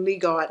 Only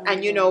God.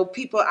 And, you know,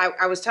 people,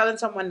 I was telling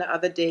someone the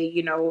other day,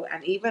 you know,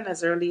 and even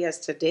as early as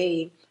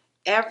today,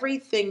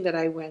 everything that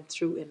I went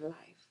through in life,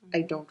 I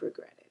don't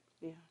regret it.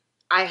 Yeah.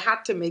 I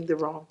had to make the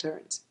wrong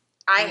turns.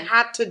 I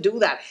had to do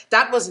that.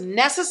 That was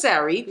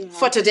necessary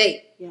for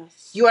today.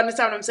 Yes. You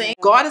understand what I'm saying?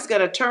 God is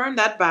going to turn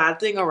that bad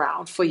thing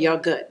around for your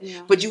good.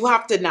 Yeah. But you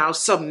have to now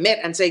submit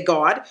and say,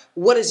 God,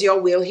 what is your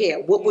will here?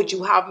 What would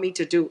you have me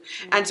to do?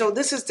 And so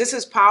this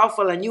is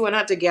powerful, and you and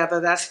her together,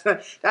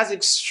 that's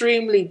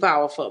extremely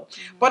powerful.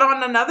 But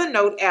on another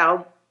note,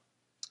 Elle,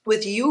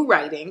 with you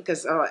writing,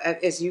 because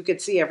as you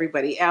could see,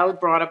 everybody, Elle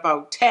brought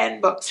about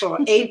 10 books or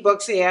 8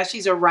 books here.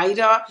 She's a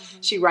writer.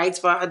 She writes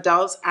for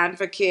adults and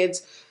for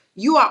kids.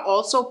 You are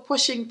also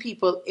pushing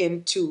people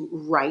into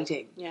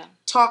writing. Yeah.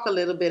 Talk a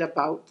little bit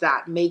about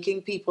that,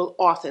 making people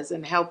authors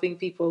and helping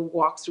people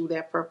walk through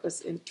their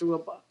purpose through a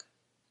book.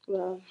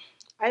 Well,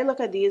 I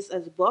look at these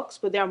as books,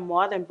 but they're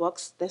more than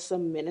books. There's a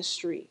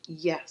ministry.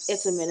 Yes.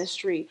 It's a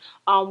ministry.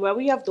 Where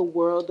we have the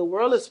world. The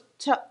world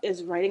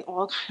is writing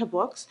all kind of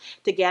books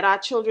to get our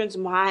children's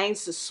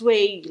minds to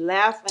sway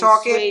left and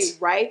Talk sway it.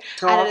 right.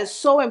 Talk. And it is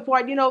so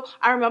important. You know,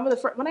 I remember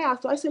when I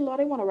asked her, I said,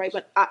 Lord, I want to write.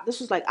 But this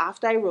was like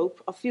after I wrote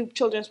a few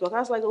children's books. I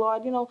was like,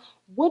 Lord, you know,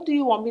 what do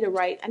you want me to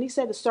write? And he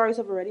said, the stories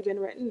have already been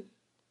written.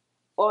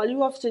 All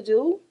you have to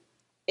do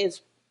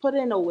is put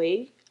it in a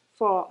way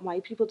for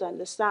my people to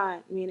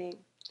understand, meaning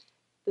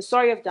the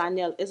story of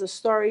Daniel is a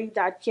story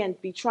that can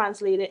be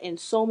translated in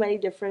so many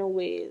different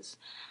ways.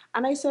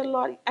 And I said,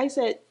 Lord,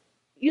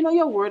 you know,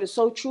 your word is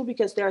so true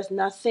because there's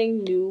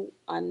nothing new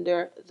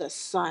under the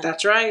sun.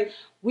 That's right.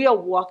 We are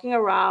walking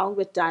around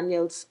with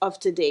Daniels of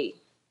today,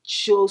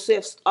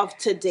 Joseph's of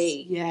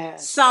today,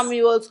 Yes.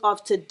 Samuel's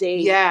of today,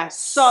 yes,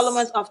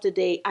 Solomon's of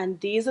today, and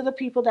these are the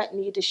people that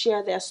need to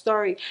share their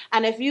story.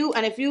 And if you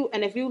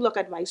look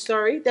at my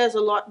story, there's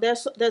a lot.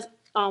 There's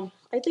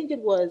I think it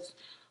was.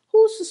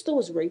 Whose sister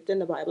was raped in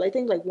the Bible? I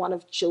think like one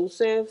of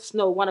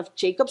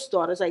Jacob's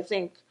daughters, I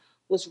think,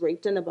 was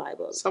raped in the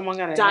Bible. Someone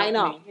got to Dinah.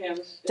 help me.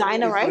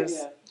 Dinah, right?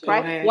 Yeah.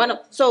 Right?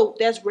 So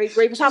there's rape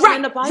was happening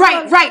in the Bible.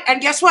 Right. And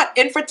guess what?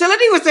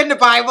 Infertility was in the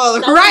Bible,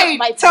 right?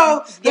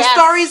 So the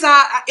stories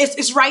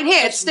it's right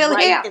here. It's still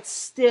here. It's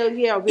still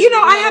here. You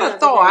know, I had a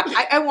thought.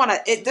 I want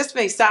to, this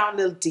may sound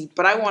a little deep,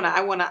 but I want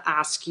to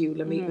ask you,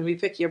 let me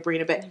pick your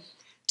brain a bit.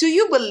 Do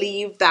you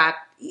believe that,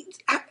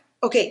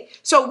 okay,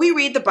 so we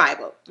read the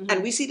Bible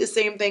and we see the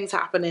same things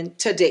happening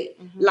today.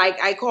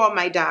 Like I call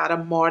my dad a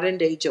modern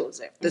day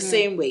Joseph, the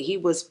same way. He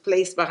was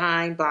placed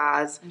behind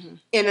bars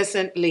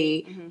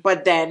innocently,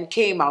 but then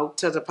came out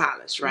to the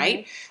palace,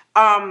 right?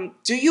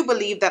 Do you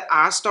believe that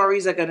our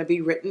stories are going to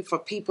be written for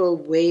people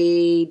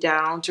way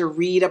down to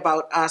read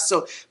about us?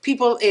 So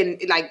people in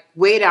like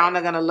way down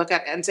are going to look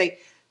at it and say,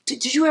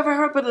 did you ever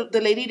hear about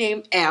the lady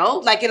named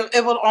Elle? Like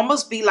it will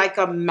almost be like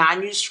a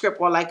manuscript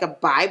or like a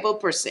Bible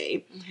per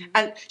se.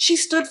 And she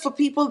stood for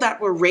people that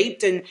were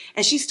raped and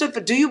she stood for,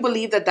 do you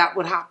believe that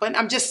would happen?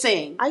 I'm just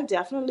saying. I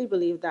definitely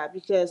believe that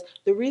because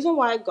the reason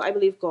why I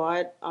believe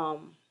God,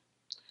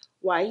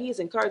 why he is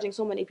encouraging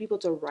so many people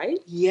to write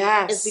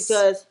is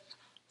because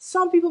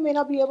some people may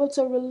not be able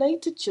to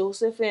relate to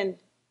Joseph in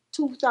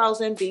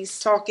 2000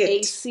 BC,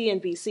 AC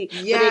and BC,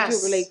 but they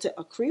can relate to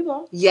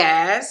Akriba.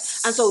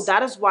 Yes. And so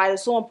that is why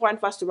it's so important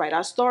for us to write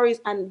our stories,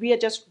 and we are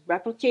just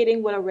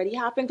replicating what already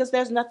happened because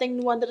there's nothing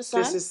new under the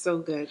sun. This is so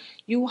good.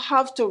 You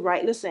have to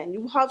write, listen,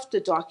 you have to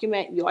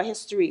document your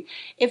history.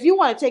 If you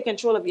want to take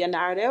control of your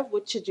narrative,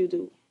 what should you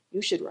do?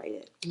 You should write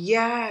it.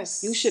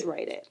 Yes. You should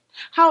write it.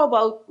 How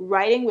about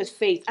writing with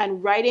faith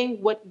and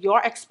writing what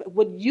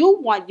you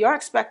want your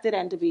expected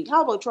end to be?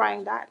 How about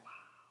trying that?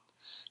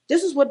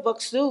 This is what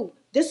books do.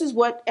 This is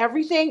what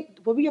we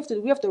have to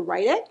do. We have to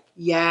write it.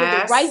 Yes. We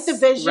have to write the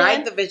vision.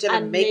 Write the vision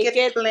and make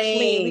it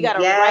plain. We got to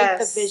write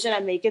the vision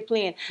and make it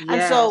plain. Yes.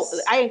 And so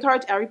I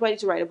encourage everybody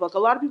to write a book. A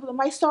lot of people,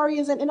 my story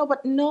isn't,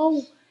 but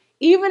no.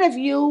 Even if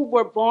you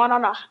were born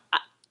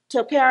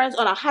to parents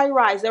on a high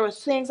rise, there were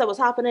things that was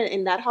happening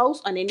in that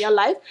house and in your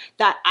life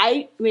that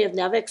I may have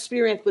never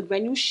experienced. But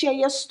when you share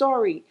your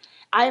story,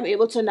 I am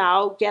able to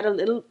now get a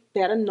little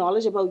better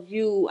knowledge about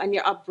you and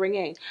your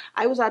upbringing.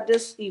 I was at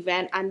this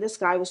event and this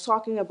guy was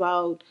talking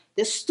about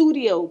this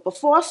studio,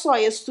 before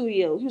Sawyer's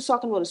studio. He was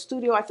talking about a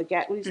studio, I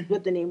forget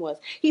what the name was.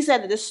 He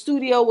said that this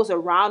studio was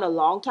around a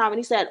long time, and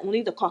he said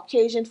only the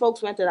Caucasian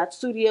folks went to that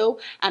studio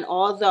and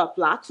all the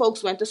black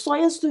folks went to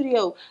Sawyer's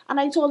studio. And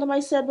I told him,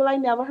 I said, well, I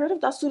never heard of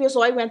that studio.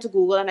 So I went to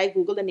Google and I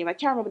Googled the name. I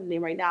can't remember the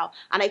name right now.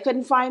 And I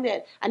couldn't find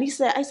it. And I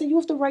said, you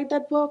have to write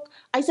that book.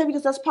 I said,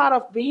 because that's part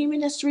of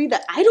Bahamian history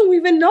that I don't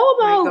even know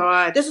about. My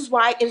God. This is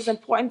why it is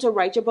important to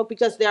write your book,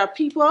 because there are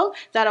people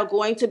that are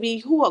going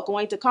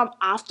to come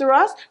after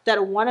us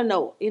that want to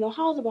know,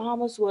 how the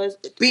Bahamas was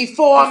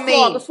before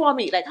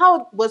me, like how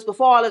it was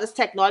before all of this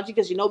technology,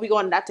 because we go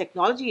in that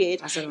technology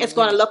age, it's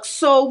going to look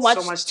so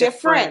much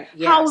different.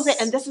 Yes. How is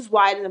it? And this is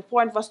why it is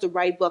important for us to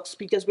write books,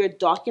 because we're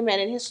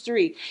documenting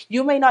history.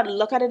 You may not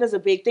look at it as a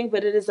big thing,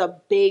 but it is a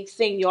big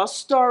thing. Your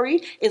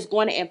story is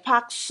going to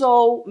impact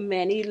so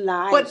many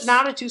lives. But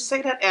now that you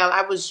say that, Elle,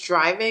 I was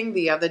driving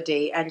the other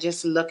day and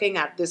just looking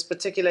at this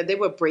particular, they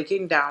were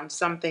breaking down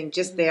something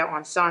just there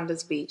on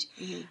Saunders Beach.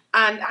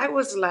 And I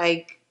was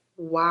like,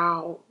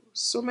 wow,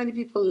 so many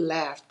people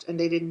left and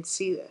they didn't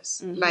see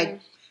this. Like,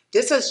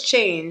 this has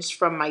changed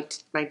from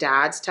my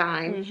dad's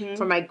time,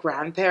 from my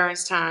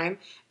grandparents' time,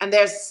 and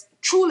there's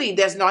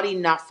not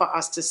enough for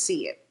us to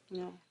see it.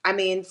 Yeah. I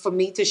mean, for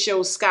me to show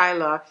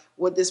Skylar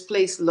what this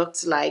place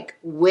looked like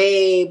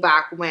way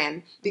back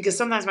when, because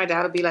sometimes my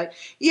dad would be like,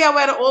 yeah,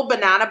 where the old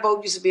banana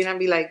boat used to be, and I'd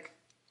be like,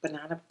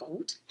 banana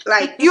boat?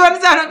 Like, you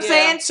understand what I'm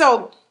saying?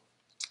 So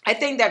I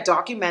think that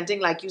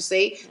documenting, like you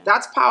say,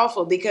 that's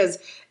powerful because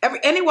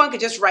anyone could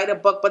just write a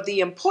book, but the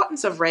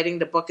importance of writing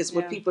the book is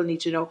what people need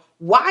to know,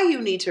 why you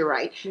need to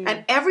write.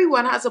 And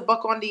everyone has a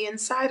book on the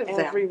inside of them.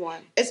 Everyone.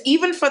 It's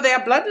even for their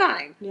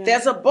bloodline.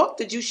 There's a book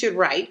that you should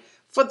write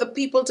for the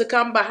people to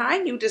come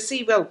behind you to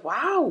see, well,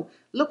 wow,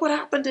 look what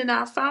happened in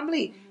our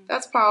family.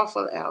 That's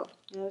powerful, Elle.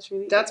 Yeah,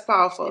 that's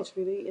powerful. It's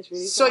really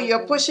So powerful.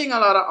 you're pushing a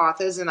lot of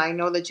authors, and I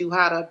know that you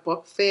had a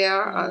book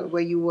fair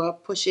where you were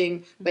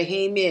pushing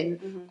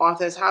Bahamian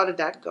authors. How did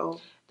that go?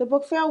 The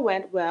book fair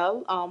went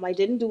well. I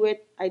didn't do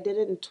it. I did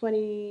it in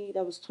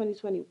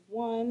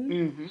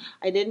 2021.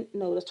 I didn't.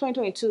 No, it was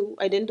 2022.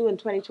 I didn't do it in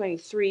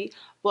 2023.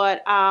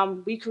 But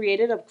we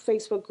created a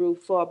Facebook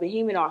group for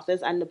Bahamian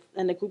authors, and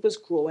the group is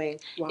growing.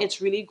 Wow.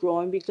 It's really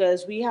growing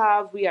because we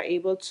have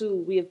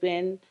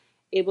been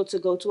able to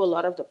go to a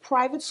lot of the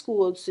private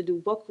schools to do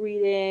book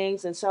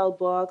readings and sell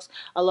books.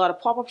 A lot of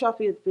pop-up shops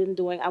we've been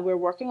doing, and we're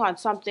working on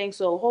something.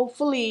 So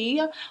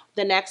hopefully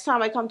the next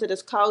time I come to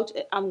this couch,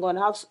 I'm going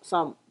to have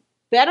some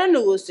better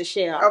news to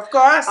share. Of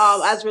course.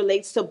 As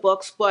relates to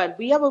books. But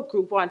we have a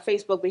group on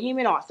Facebook,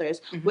 Bahamian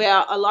Authors,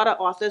 where a lot of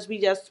authors, we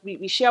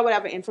share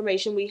whatever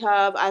information we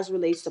have as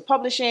relates to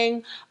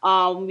publishing.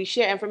 We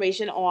share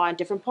information on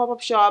different pop-up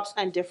shops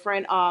and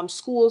different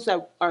schools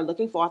that are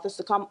looking for authors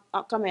to come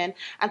in.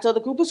 And so the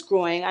group is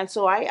growing. And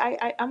so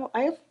I have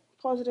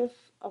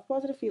a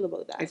positive feel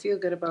about that. I feel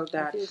good about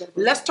that.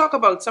 Let's talk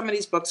about some of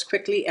these books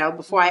quickly, Elle,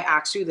 before I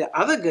ask you the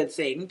other good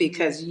thing,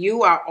 because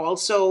you are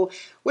also,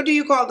 what do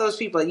you call those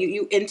people?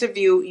 You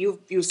interview,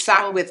 you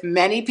sat with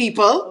many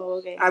people. Oh,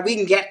 okay. We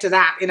can get to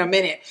that in a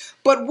minute.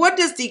 But what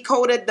does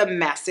Decoded the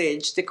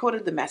Message,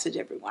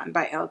 everyone,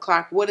 by Elle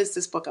Clarke, what is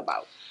this book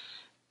about?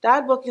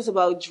 That book is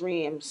about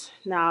dreams.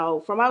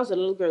 Now, from when I was a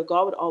little girl,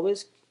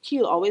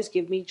 He'll always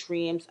give me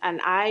dreams. And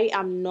I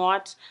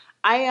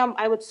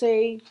would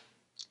say,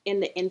 in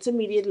the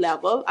intermediate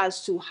level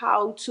as to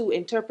how to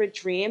interpret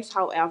dreams.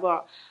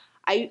 However,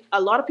 a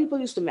lot of people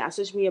used to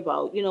message me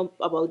about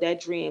their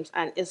dreams,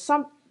 and it's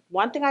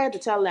one thing I had to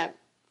tell them.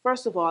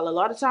 First of all, a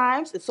lot of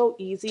times it's so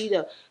easy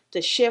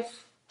to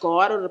shift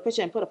God out of the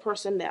picture and put a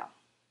person there.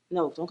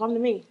 No, don't come to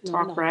me. No,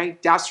 Talk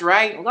right. That's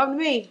right. Don't come to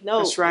me. No,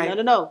 that's right.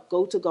 No.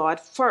 Go to God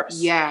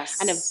first.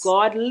 Yes. And if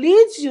God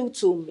leads you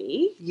to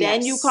me,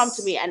 then you come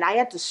to me. And I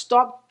had to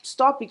stop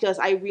because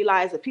I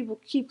realized that people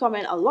keep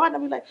coming a lot. And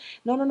I'll be like,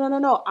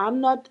 no. I'm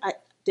not.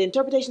 The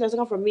interpretation doesn't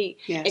come from me.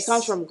 Yes. It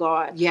comes from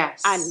God.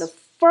 Yes. And the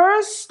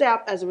first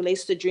step as it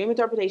relates to dream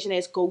interpretation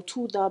is go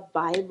to the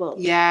Bible.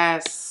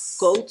 Yes.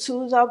 Go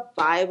to the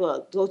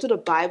Bible. Go to the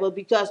Bible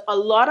because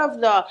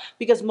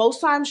because most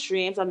times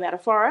dreams are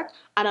metaphoric,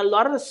 and a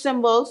lot of the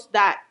symbols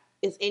that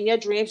is in your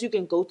dreams, you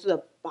can go to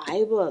the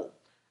Bible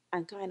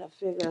and kind of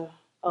figure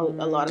out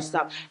a lot of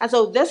stuff. And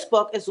so this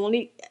book is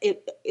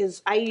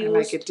I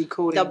use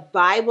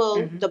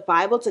the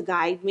Bible to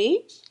guide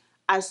me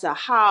as to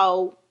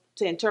how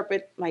to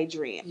interpret my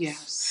dreams.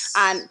 Yes.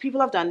 And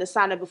people have to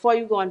understand that before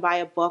you go and buy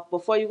a book,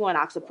 before you go and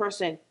ask a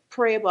person,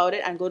 pray about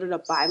it and go to the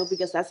Bible,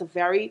 because I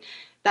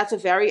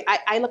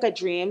look at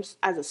dreams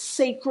as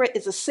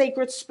it's a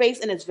sacred space,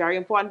 and it's very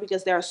important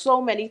because there are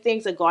so many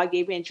things that God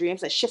gave me in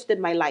dreams that shifted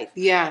my life.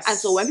 Yes. And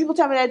so when people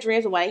tell me their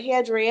dreams, and when I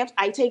hear dreams,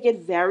 I take it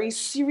very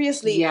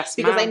seriously. Yes,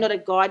 because ma'am. I know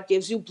that God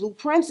gives you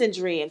blueprints in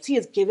dreams. He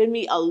has given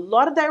me a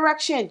lot of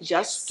direction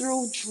just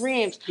through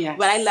dreams. Yes.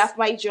 When I left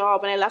my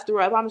job, when I left the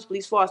Royal Bahamas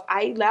Police Force,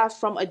 I left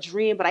from a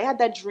dream, but I had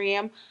that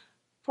dream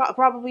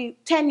probably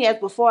 10 years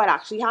before it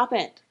actually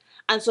happened.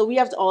 And so we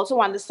have to also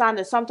understand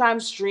that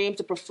sometimes dreams,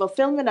 the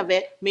fulfillment of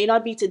it may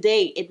not be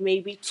today. It may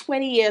be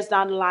 20 years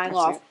down the line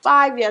or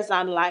 5 years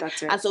down the line.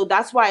 And so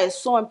that's why it's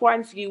so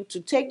important for you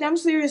to take them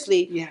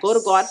seriously. Yes. Go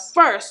to God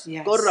first.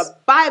 Yes. Go to the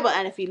Bible.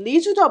 And if He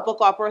leads you to a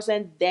book or a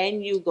person, then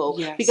you go.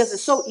 Yes. Because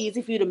it's so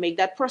easy for you to make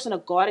that person a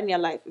God in your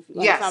life. If you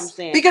understand what I'm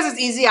saying. Because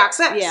it's easy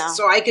access. Yeah.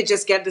 So I could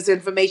just get this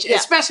information,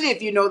 especially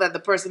if you know that the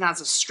person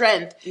has a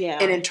strength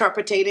in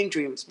interpreting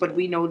dreams. But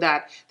we know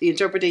that the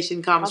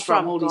interpretation comes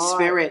from Holy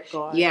Spirit.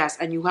 God. Yes,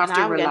 and you have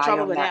to rely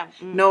on that.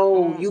 Them.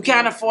 No, you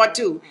can't afford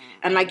to.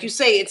 And like you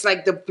say, it's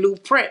like the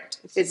blueprint.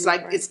 It's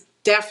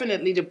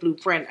definitely the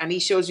blueprint, and He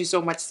shows you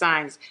so much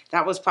signs.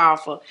 That was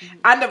powerful.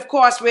 And of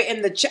course, we're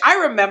in I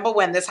remember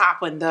when this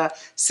happened, the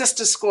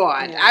Sister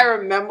Squad. I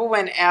remember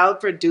when Elle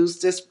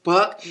produced this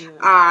book.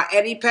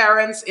 Any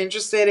parents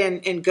interested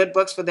in good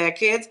books for their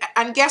kids?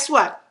 And guess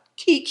what?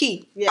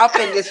 Kiki up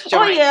in this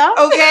joint. Oh, yeah.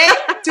 Okay?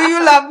 Do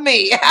you love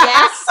me?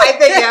 Yes. I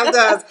think Elle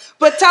does.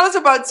 But tell us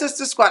about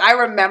Sister Squad. I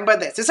remember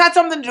this. This had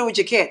something to do with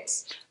your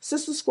kids.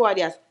 Sister Squad,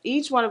 yes.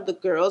 Each one of the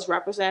girls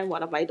represent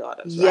one of my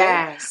daughters.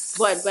 Yes.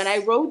 Right? But when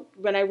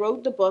I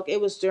wrote the book,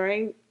 it was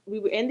we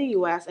were in the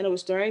U.S. and it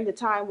was during the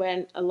time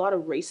when a lot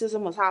of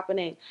racism was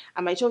happening.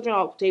 And my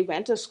children, they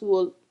went to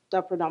school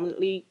that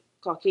predominantly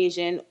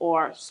Caucasian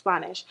or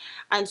Spanish.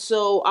 And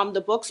so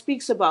the book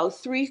speaks about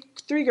three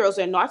girls.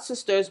 They're not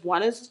sisters.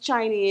 One is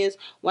Chinese,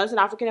 one is an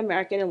African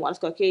American, and one is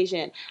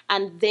Caucasian.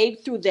 And they,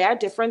 through their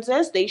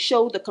differences, they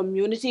show the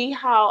community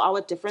how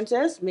our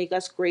differences make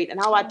us great and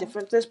how our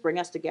differences bring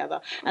us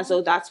together. And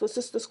so that's what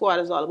Sister Squad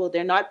is all about.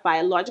 They're not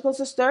biological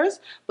sisters,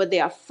 but they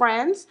are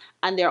friends,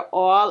 and they're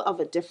all of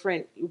a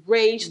different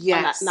race,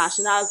 Yes.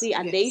 nationality,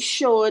 and Yes. they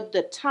showed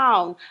the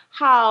town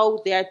how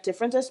their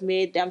differences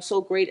made them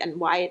so great and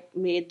why it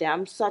made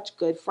them such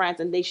good friends,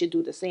 and they should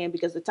do the same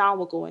because the town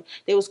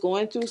was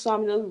going through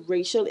some little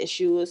racial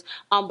issues,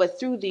 but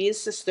through these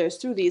sisters,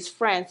 through these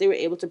friends, they were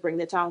able to bring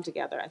the town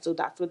together. And so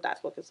that's what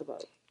that book is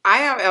about. I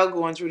have Elle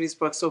going through these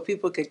books so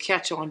people could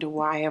catch on to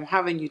why I'm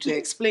having you to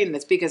explain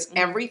this, because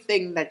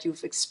everything that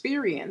you've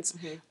experienced,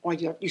 or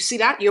you see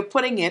that you're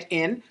putting it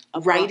in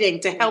writing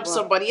to help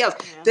somebody else.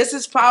 Yeah. This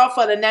is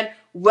powerful. And then,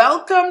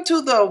 welcome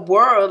to the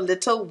world,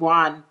 little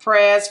one.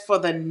 Prayers for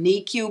the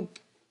NICU.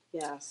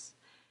 Yes.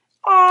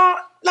 Oh,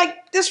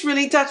 like, this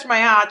really touched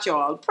my heart,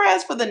 y'all.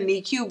 Prayers for the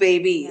NICU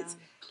babies. Yeah.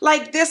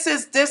 Like, this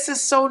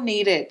is so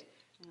needed.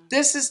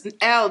 This is,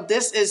 Elle,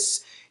 this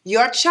is,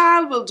 your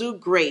child will do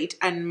great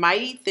and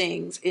mighty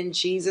things in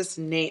Jesus'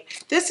 name.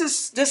 This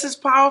is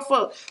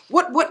powerful.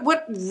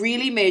 What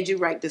really made you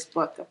write this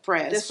book of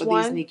prayers This for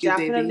one these NICU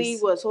definitely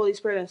babies? was Holy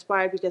Spirit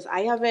inspired because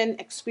I haven't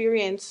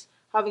experienced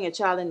having a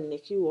child in the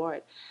NICU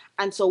ward.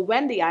 And so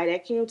when the idea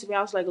came to me,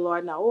 I was like,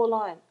 Lord, now hold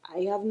on.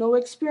 I have no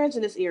experience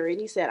in this area.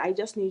 And he said, I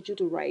just need you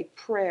to write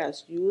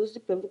prayers. Use the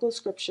biblical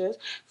scriptures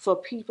for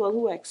people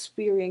who are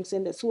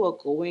experiencing this, who are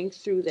going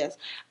through this.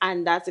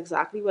 And that's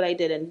exactly what I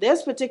did. In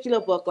this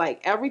particular book, like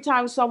every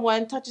time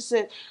someone touches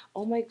it,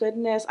 oh my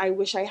goodness, I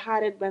wish I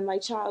had it when my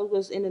child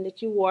was in the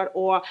NICU ward,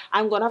 or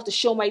I'm going to have to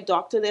show my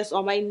doctor this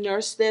or my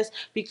nurse this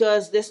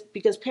because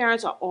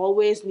parents are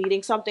always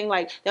needing something.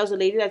 Like there was a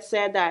lady that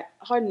said that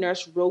her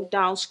nurse wrote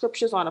down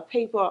scriptures on a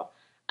paper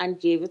and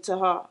gave it to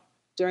her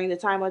during the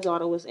time my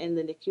daughter was in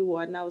the NICU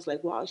ward. And I was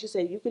like, wow. She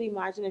said, you could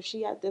imagine if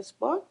she had this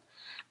book.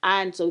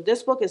 And so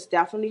this book is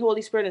definitely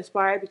Holy Spirit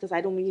inspired because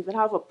I don't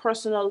have a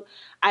personal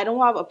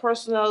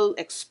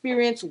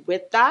experience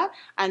with that.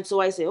 And so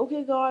I say,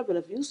 okay, God, but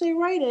if you say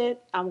write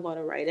it, I'm going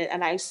to write it.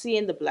 And I've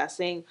seen the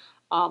blessing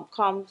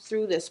come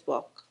through this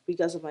book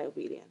because of my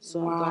obedience. So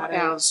Wow, I'm glad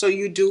Elle. So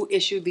you do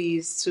issue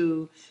these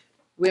to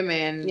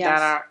women Yes.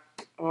 that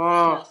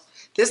are, Yes.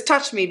 This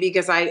touched me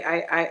because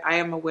I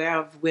am aware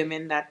of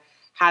women that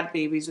had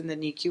babies in the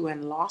NICU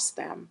and lost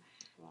them.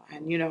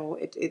 And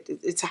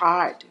it's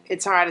hard.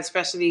 It's hard,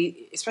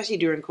 especially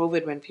during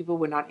COVID when people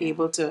were not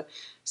able to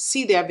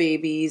see their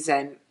babies.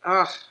 And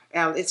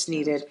Elle, it's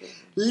needed.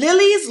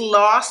 Lily's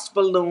Lost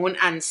Balloon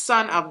and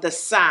Son of the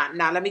Sun.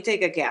 Now let me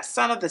take a guess.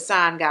 Son of the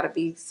Sun got to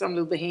be some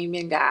little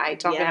Bahamian guy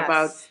talking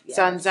about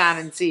sun, sand,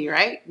 and sea,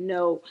 right?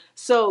 No.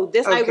 So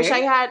this, I wish I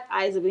Okay. had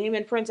Eyes of a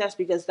Bahamian Princess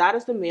because that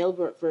is the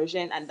male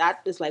version, and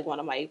that is like one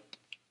of my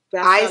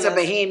Eyes of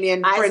bestsellers.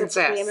 Bahamian Eyes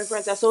Princess. of Bahamian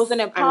Princess. So it's an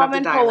I love the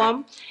empowerment dialect.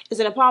 poem. It's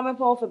an empowerment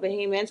poem for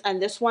Bahamians,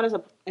 and this one is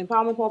an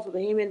empowerment poem for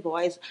Bahamian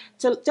boys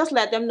to just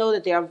let them know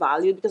that they are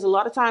valued. Because a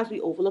lot of times we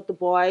overlook the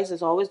boys.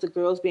 There's always the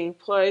girls being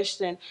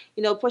pushed and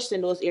pushed in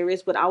those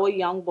areas. But our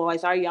young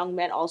boys, our young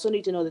men, also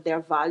need to know that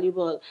they're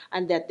valuable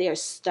and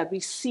that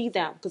we see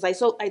them. Because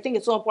I think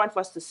it's so important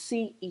for us to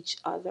see each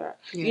other.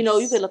 Yes.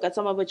 You could look at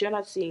someone, but you're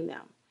not seeing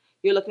them.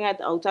 You're looking at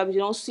the outside, but you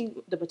don't see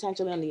the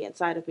potential on the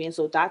inside of me. And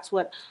so that's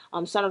what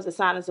Son of the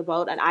Sun is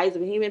about. And Eyes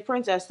of a Bahamian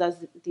Princess does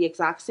the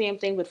exact same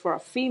thing, but for a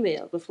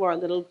female, but for a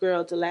little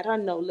girl, to let her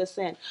know,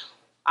 listen,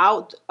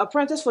 a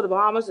princess for the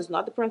Bahamas is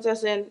not the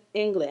princess in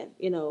England.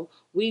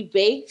 We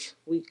bake,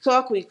 we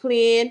cook, we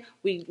clean,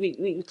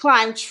 we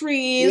climb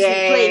trees, we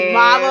play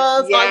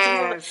marbles.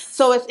 Yes.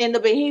 So it's in the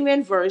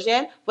Bahamian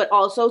version, but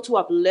also to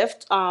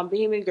uplift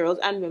Bahamian girls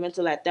and women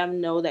to let them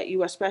know that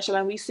you are special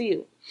and we see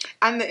you.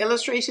 And the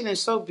illustration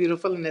is so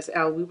beautiful in this,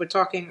 Elle. We were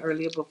talking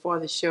earlier before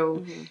the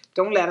show.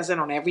 Don't let us in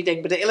on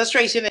everything, but the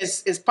illustration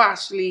is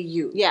partially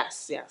you.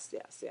 Yes.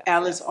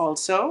 Elle is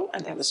also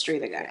an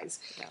illustrator, guys.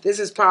 Yes. This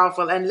is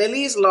powerful. And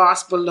Lily's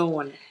Lost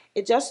Balloon.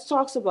 It just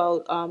talks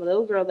about a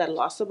little girl that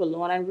lost a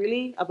balloon, and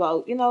really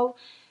about,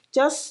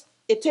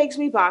 it takes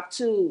me back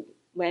to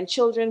when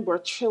children were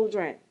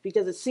children,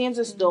 because it seems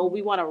as though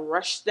we want to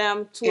rush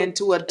them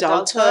into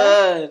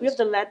adulthood. We have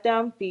to let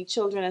them be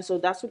children. And so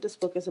that's what this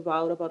book is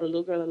about a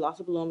little girl that lost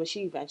a balloon, but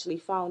she eventually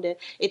found it.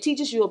 It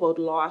teaches you about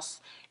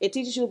loss. It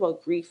teaches you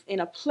about grief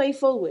in a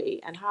playful way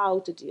and how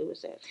to deal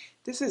with it.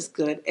 This is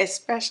good,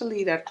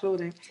 especially that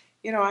clothing.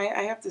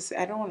 I have to say,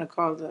 I don't want to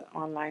call the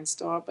online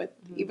store, but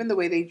even the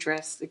way they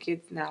dress the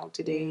kids now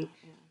today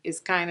is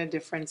kind of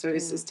different. So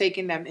it's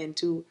taking them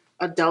into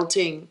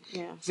adulting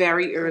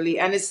very early.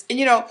 And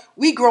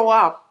we grow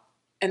up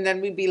and then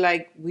we be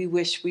like, we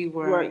wish we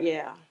were,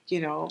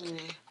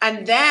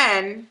 And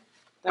then,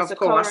 that's of a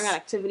course, coloring and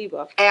activity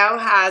book. Elle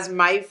has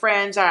My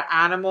Friends Are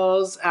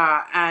Animals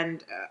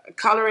and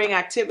coloring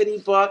activity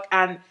book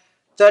and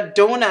the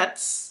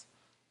donuts.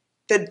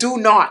 The do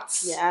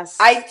nots. Yes.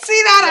 I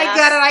see that.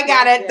 Yes. I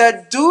got it. Yes.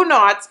 The do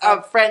nots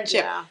of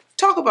friendship. Yeah.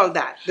 Talk about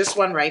that. This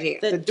one right here.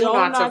 The The do nots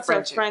of donuts of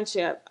friendship.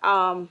 friendship.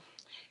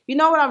 You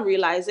know what I'm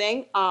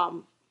realizing?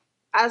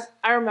 As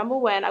I remember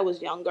when I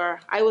was younger,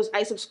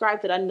 I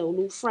subscribed to that no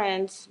new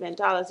friends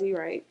mentality,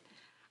 right?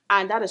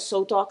 And that is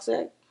so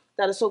toxic.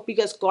 That is so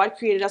because God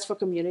created us for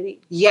community.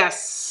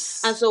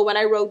 Yes. And so when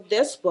I wrote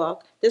this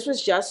book, this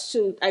was just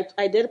to,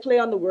 I did play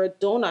on the word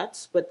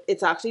donuts, but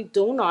it's actually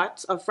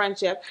donuts of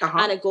friendship.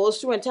 And it goes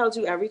through and tells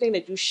you everything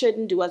that you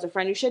shouldn't do as a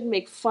friend. You shouldn't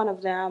make fun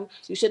of them.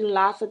 You shouldn't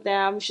laugh at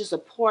them. You should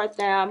support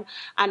them.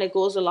 And it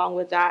goes along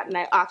with that. And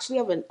I actually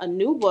have a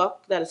new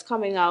book that is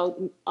coming out,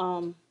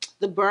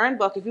 the Burn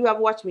book. If you ever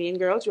watch Mean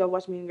Girls, you ever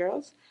watch Mean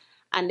Girls?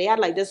 And they had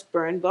like this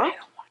Burn book. I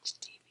don't watch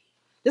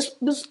TV.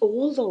 This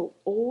old though,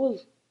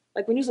 old.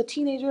 Like when you was a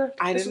teenager.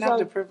 I didn't have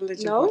the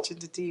privilege of watching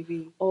the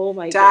TV. Oh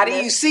my Daddy,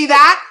 goodness. you see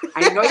that?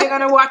 I know you're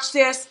going to watch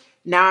this.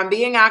 Now I'm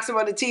being asked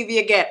about the TV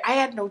again. I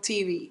had no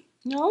TV.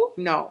 No?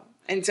 No.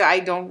 And so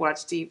I don't watch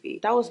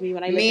TV. That was me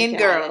when I lived in Mean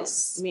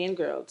Girls. Mean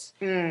Girls.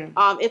 Mm.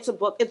 It's a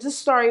book. It's a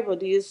story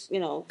about these,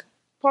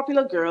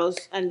 popular girls,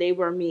 and they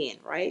were mean,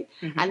 right?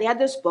 Mm-hmm. And they had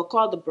this book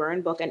called the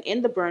Burn Book, and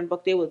in the Burn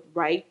Book, they would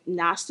write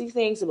nasty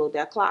things about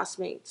their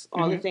classmates,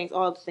 all the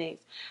things.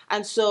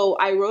 And so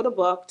I wrote a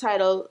book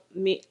titled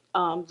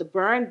The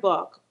Burn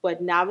Book,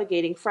 but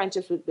Navigating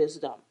Friendships with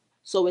Wisdom.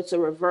 So it's a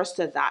reverse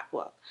to that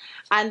book.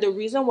 And the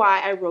reason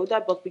why I wrote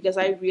that book, because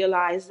I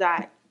realized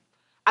that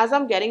as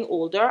I'm getting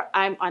older,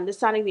 I'm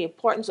understanding the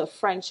importance of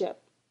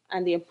friendship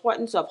and the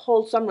importance of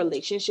wholesome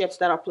relationships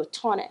that are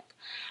platonic.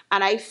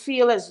 And I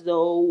feel as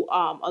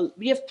though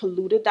we have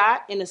polluted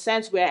that in a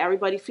sense where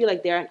everybody feel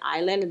like they're an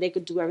island and they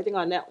could do everything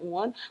on their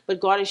own.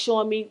 But God is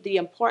showing me the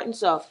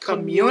importance of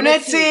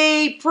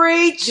community.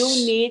 Preach. You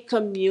need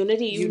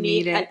community. You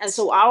need it. And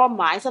so our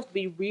minds have to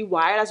be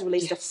rewired as it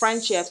relates to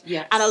friendships.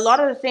 Yes. And a lot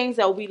of the things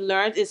that we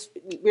learned is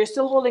we're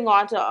still holding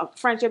on to a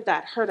friendship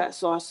that hurt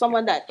us or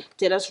someone that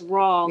did us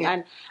wrong.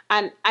 Yeah.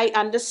 And I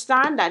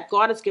understand that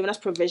God has given us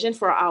provision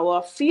for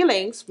our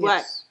feelings,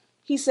 but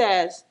He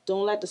says,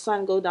 don't let the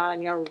sun go down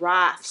in your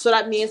wrath. So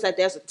that means that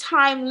there's a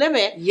time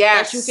limit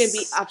that you can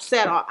be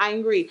upset or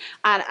angry.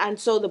 And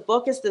so the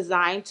book is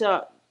designed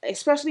to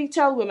especially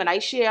tell women. I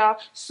share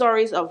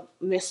stories of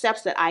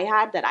missteps that I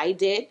had, that I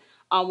did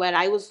when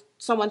I was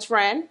someone's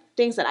friend,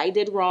 things that I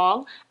did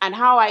wrong, and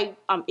how I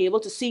am able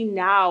to see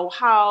now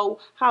how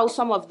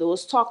some of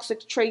those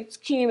toxic traits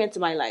came into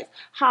my life,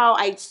 how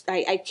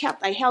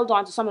I held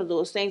on to some of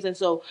those things. And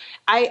so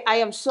I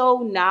am so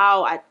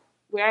now at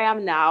where I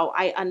am now,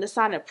 I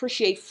understand and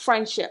appreciate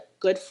friendship,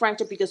 good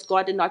friendship, because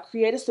God did not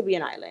create us to be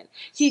an island.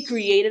 He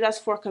created us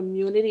for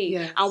community.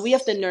 Yes. And we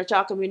have to nurture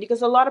our community,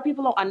 because a lot of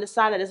people don't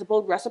understand that it's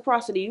about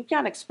reciprocity. You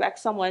can't expect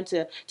someone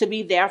to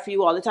be there for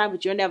you all the time,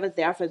 but you're never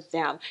there for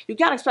them. You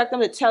can't expect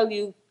them to tell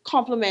you,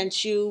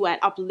 compliment you and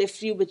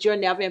uplift you, but you're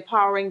never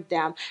empowering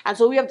them. And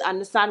so we have to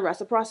understand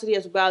reciprocity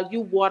as well. You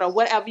water,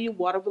 whatever you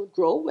water will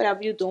grow,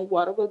 whatever you don't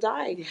water will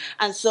die. Yes.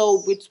 And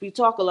so we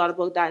talk a lot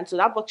about that. And so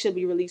that book should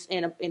be released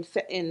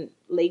in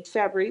late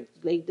February,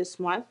 late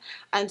this month.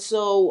 And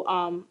so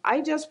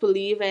I just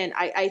believe, and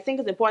I think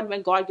it's important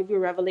when God gives you a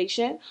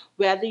revelation,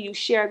 whether you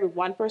share it with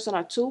one person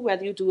or two,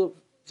 whether you do a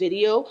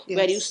video,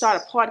 whether you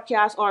start a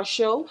podcast or a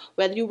show,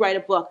 whether you write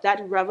a book,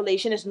 that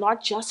revelation is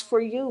not just for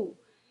you.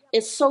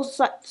 It's so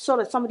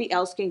that somebody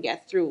else can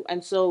get through.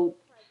 And so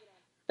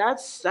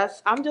that's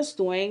I'm just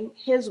doing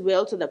His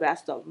will to the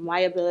best of my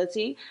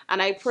ability.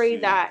 And I pray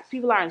that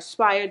people are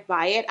inspired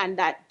by it and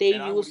that they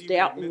use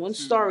their own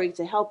story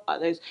to help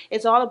others.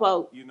 It's all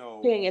about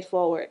paying it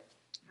forward.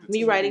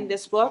 Me writing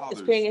this book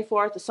is paying it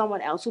forward to someone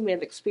else who may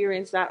have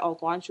experienced that or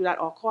gone through that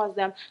or caused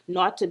them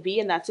not to be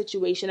in that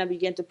situation, and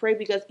begin to pray.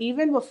 Because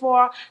even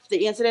before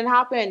the incident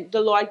happened,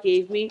 the Lord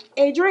gave me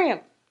a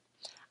dream.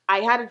 I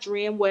had a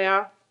dream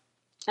where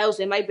I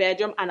was in my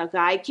bedroom and a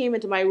guy came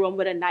into my room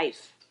with a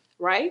knife,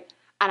 right?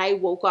 And I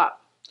woke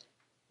up.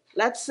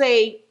 Let's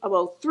say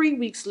about 3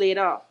 weeks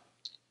later,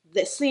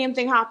 the same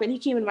thing happened. He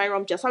came in my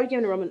room just how he came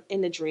in the room in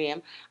the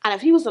dream. And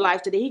if he was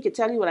alive today, he could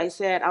tell you what I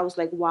said. I was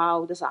like,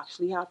 wow, this is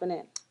actually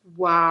happening.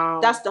 Wow.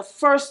 That's the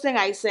first thing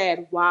I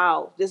said.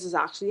 Wow, this is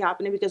actually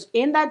happening. Because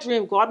in that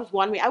dream, God was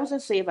warning me. I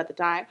wasn't saved at the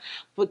time,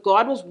 but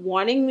God was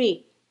warning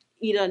me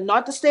either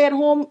not to stay at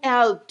home,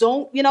 Elle,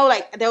 don't,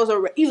 like there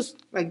was he was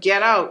like,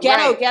 get out. Get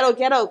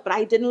out. But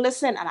I didn't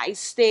listen and I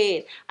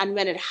stayed. And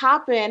when it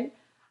happened,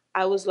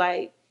 I was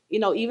like,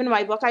 even in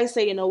my book, I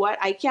say, you know what?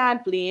 I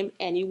can't blame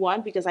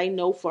anyone because I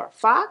know for a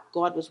fact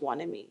God was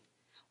warning me.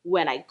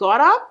 When I got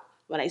up,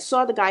 when I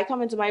saw the guy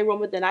come into my room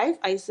with the knife,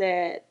 I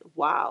said,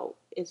 wow,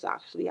 it's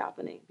actually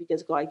happening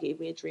because God gave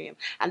me a dream.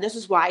 And this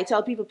is why I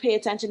tell people, pay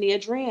attention to your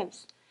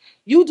dreams.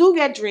 You do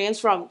get dreams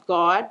from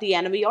God, the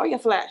enemy, or your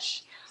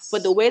flesh.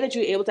 But the way that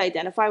you're able to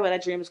identify where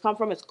that dream has come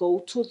from is go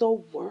to the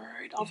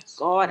Word of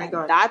God. My And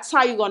God. that's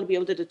how you're going to be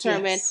able to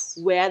determine Yes.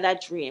 where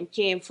that dream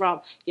came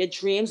from. Your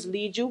dreams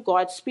lead you.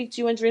 God speaks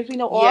to you in dreams. We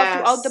know all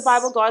throughout the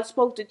Bible, God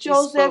spoke to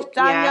Joseph, spoke,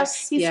 Daniel.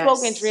 yes, He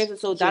spoke in dreams. And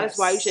so that is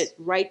why you yes. should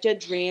write your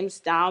dreams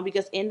down,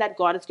 because in that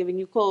God is giving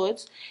you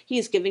codes.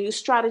 He's giving you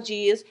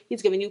strategies.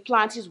 He's giving you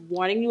plans. He's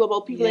warning you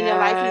about people in your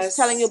life. He's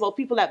telling you Yes. about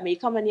people that may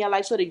come in your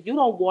life so that you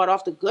don't ward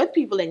off the good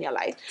people in your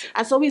life.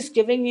 And so he's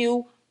giving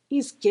you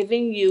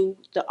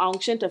the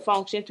unction to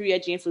function through your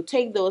dreams. So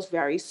take those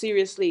very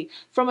seriously.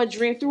 Through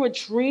a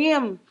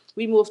dream,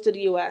 we moved to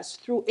the US.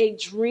 Through a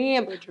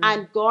dream.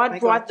 And God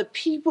brought the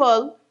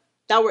people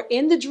that were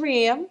in the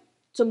dream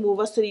to move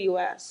us to the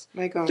US.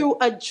 My God. Through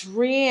a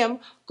dream,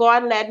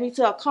 God led me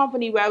to a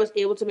company where I was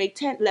able to make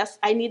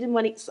I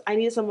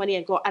needed some money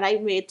and I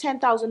made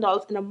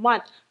 $10,000 in a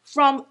month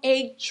from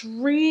a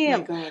dream.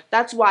 My God.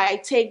 That's why I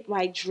take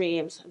my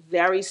dreams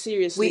very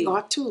seriously. We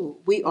ought to.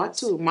 We ought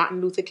to.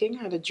 Martin Luther King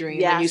had a dream.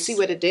 Yes. And you see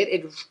what it did?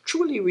 It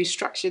truly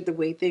restructured the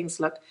way things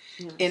look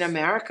in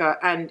America.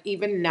 And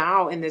even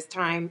now in this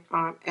time,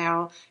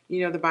 Elle,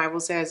 the Bible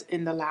says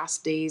in the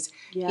last days,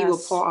 he will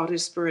pour out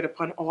his spirit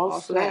upon all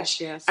flesh.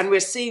 Yes. And we're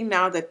seeing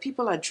now that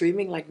people are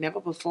dreaming like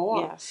never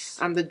before. Yes.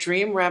 And the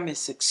dream realm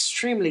is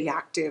extremely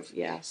active.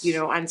 Yes.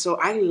 And so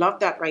I love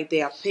that right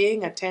there.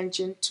 Paying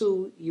attention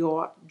to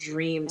your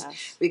dreams.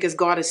 Yes. Because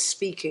God is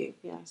speaking.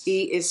 Yes.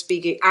 He is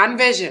speaking. And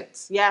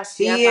visions. Yes.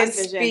 He is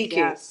visions. speaking.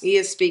 Yes. He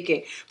is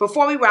speaking.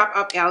 Before we wrap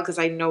up, Elle, because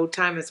I know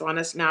time is on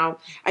us now,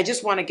 I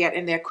just want to get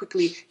in there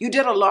quickly. You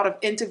did a lot of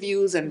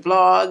interviews and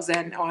blogs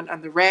and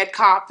on the red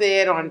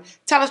carpet.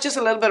 Tell us just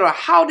a little bit about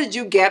how did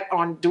you get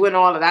on doing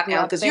all of that,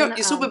 Elle? Because you're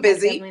super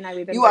busy.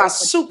 You are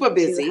super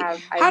busy.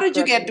 How did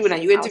you get doing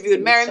that? You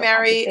interviewed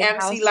Mary,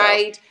 MC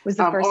Light,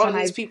 all of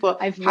these people.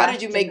 How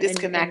did you make this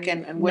connect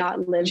and what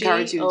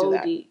encouraged you to do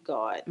that?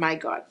 God. My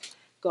God.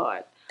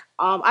 God.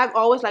 I've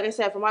always, like I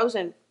said, from when I was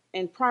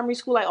in primary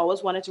school, I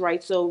always wanted to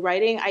write. So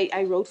writing,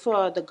 I wrote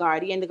for The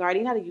Guardian. The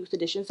Guardian had a youth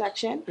edition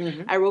section.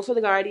 Mm-hmm. I wrote for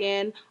The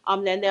Guardian.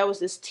 Then there was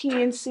this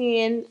teen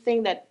scene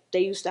thing that they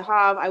used to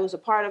have. I was a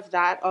part of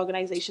that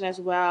organization as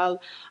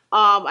well.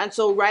 And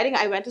so writing,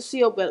 I went to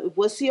COB, it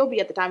was COB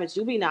at the time, it's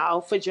UB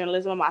now, for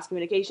journalism and mass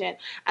communication.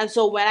 And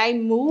so when I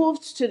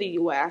moved to the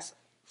US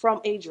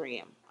from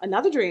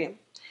another dream,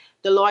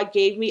 the Lord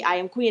gave me I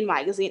Am Queen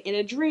magazine in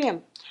a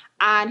dream.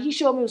 And he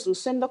showed me it was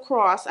Lucinda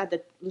Cross at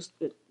the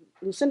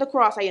Lucinda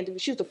Cross. I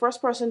interviewed. She was the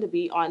first person to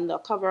be on the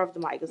cover of the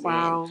magazine.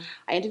 Wow.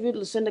 I interviewed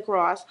Lucinda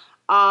Cross.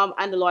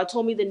 And the Lord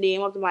told me the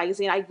name of the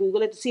magazine. I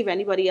Googled it to see if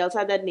anybody else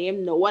had that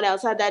name. No one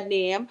else had that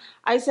name.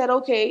 I said,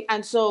 okay.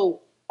 And so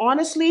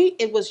honestly,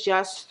 it was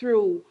just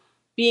through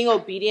being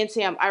obedient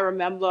to him. I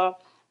remember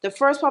the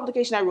first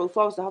publication I wrote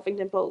for was the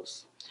Huffington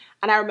Post.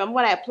 And I remember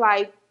when I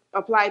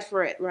applied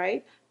for it,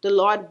 right? The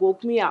Lord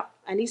woke me up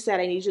and he said,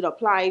 I need you to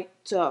apply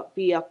to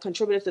be a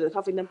contributor to the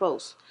Huffington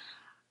Post.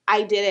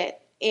 I did it.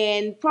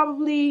 And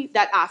probably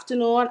that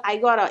afternoon, I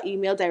got an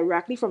email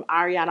directly from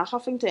Ariana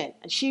Huffington.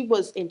 And she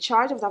was in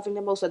charge of the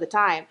Huffington Post at the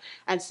time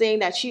and saying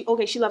that she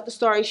loved the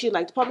story. She'd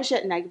like to publish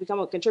it and I could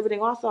become a contributing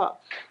author.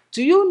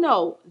 Do you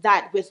know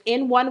that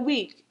within 1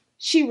 week,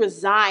 she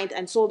resigned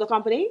and sold the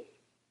company?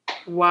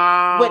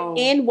 Wow.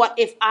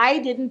 If I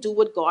didn't do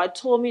what God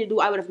told me to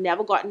do, I would have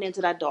never gotten into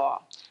that door.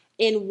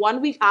 In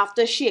 1 week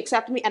after she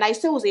accepted me, and I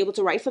still was able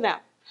to write for them.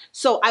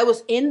 So I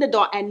was in the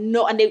door and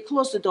they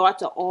closed the door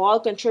to all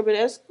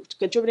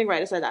contributing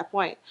writers at that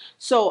point.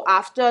 So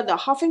after the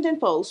Huffington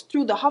Post,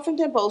 through the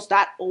Huffington Post,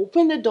 that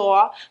opened the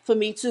door for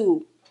me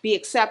to be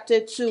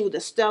accepted to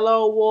the Stellar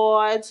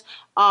Awards.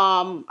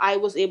 I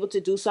was able to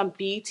do some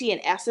BET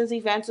and Essence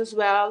events as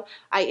well.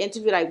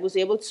 I was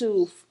able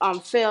to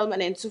film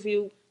and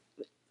interview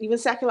even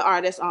secular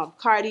artists,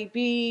 Cardi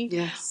B.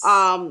 Yes.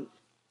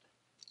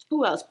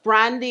 Who else?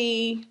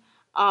 Brandy,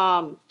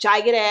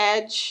 Jagged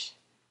Edge,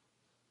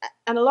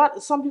 and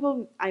some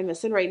people I'm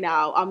missing right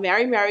now.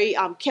 Mary,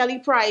 Kelly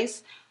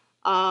Price,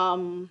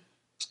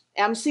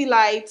 MC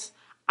Light,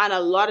 and a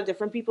lot of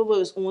different people. But it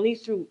was only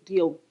through the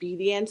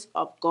obedience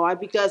of God,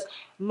 because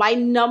my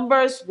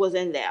numbers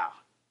wasn't there.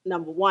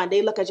 Number one,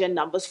 they look at your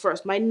numbers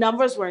first. My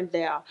numbers weren't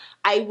there.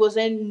 I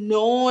wasn't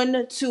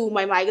known to,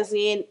 my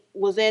magazine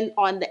wasn't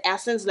on the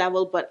Essence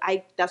level, but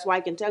that's why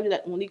I can tell you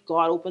that only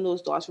God opened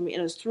those doors for me,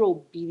 and it was through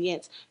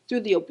obedience,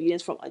 through the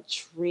obedience from a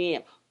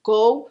dream.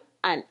 Go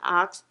and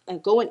ask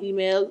and go and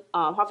email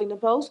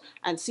Huffington Post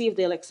and see if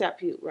they'll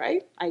accept you,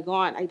 right? I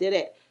did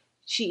it.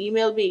 She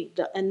emailed me,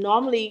 and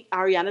normally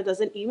Ariana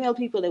doesn't email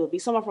people. There would be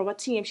someone from a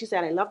team. She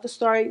said, I love the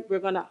story. We're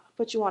going to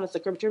put you on as a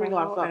contributing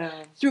author.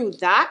 Through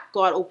that,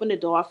 God opened the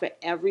door for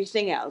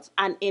everything else.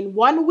 And in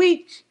 1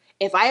 week,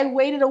 if I had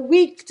waited a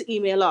week to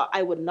email her,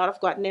 I would not have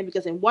gotten in,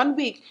 because in 1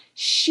 week,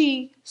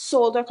 she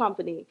sold her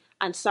company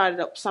and started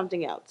up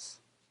something else.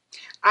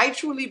 I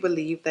truly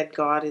believe that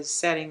God is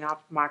setting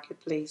up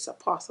marketplace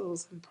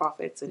apostles and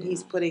prophets, and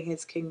He's putting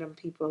His kingdom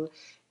people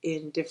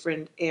in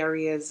different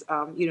areas.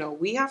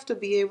 We have to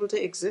be able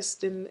to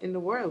exist in the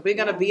world. We're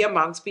going to be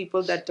amongst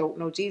people that don't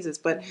know Jesus,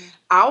 but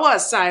our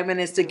assignment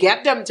is to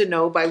get them to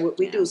know by what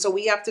we do. So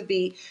we have to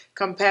be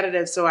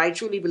competitive. So I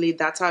truly believe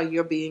that's how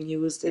you're being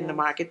used in the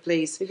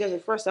marketplace. Because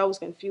at first that was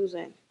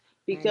confusing.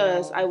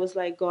 Because I was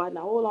like, God,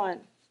 now hold on.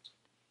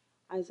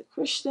 I was a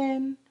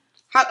Christian.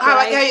 How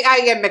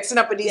I get mixing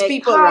up with these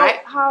people, right?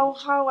 How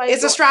I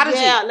it's a strategy.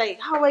 Yeah, like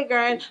how I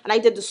going, and I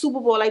did the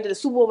Super Bowl. I did the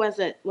Super Bowl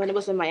when it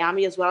was in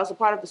Miami as well. I was a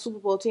part of the Super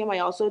Bowl team. I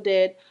also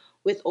did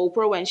with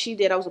Oprah when she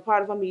did. I was a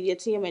part of a media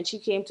team when she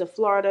came to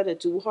Florida to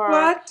do her.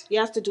 What?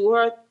 Yes, to do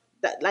her.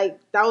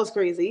 That was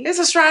crazy. It's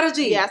a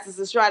strategy. Yes, it's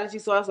a strategy.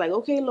 So I was like,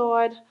 okay,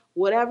 Lord,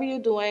 whatever you're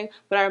doing.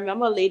 But I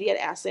remember a lady at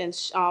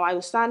Essence. I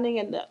was standing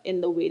in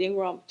the waiting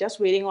room,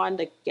 just waiting on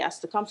the guests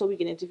to come so we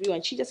can interview.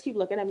 And she just kept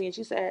looking at me and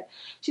she said,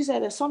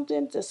 there's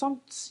something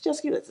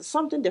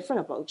different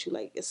about you.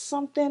 Like it's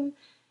something.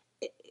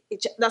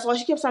 That's all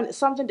she kept saying. It's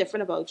something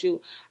different about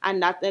you, and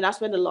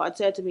that's when the Lord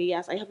said to me,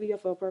 "Yes, I have you here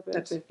for a purpose.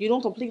 That's it. You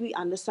don't completely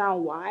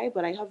understand why,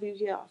 but I have you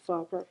here for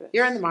a purpose."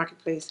 You're in the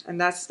marketplace,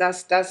 and that's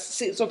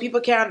so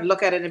people can't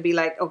look at it and be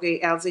like, "Okay,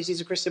 Elle says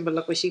she's a Christian, but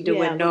look what she's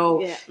doing."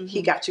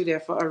 He got you there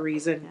for a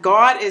reason.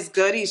 God is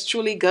good; He's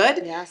truly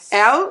good. Yes.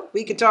 Elle,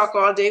 we could talk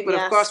all day, but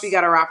of course we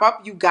got to wrap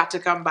up. You got to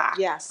come back.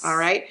 Yes. All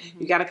right.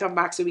 You got to come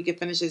back so we can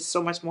finish. There's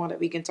so much more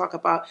that we can talk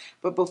about.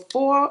 But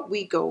before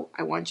we go,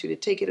 I want you to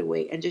take it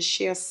away and just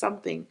share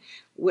something,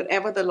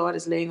 whatever the Lord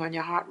is laying on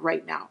your heart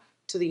right now,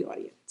 to the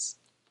audience.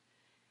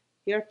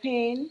 Your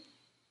pain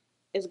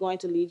is going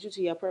to lead you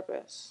to your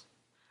purpose.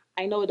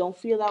 I know it don't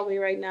feel that way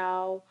right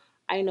now.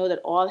 I know that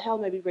all hell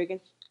may be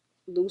breaking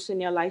loose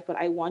in your life, but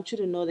I want you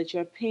to know that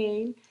your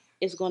pain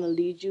is going to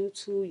lead you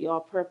to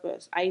your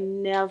purpose. I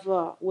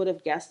never would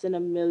have guessed in a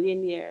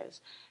million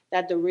years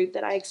that the rape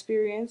that I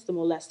experienced, the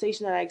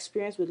molestation that I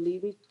experienced would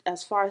lead me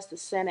as far as the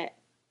Senate.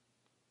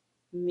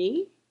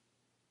 Me?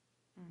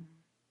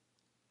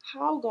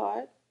 How,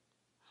 God?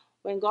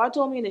 When God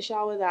told me in the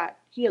shower that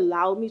He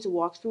allowed me to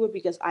walk through it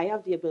because I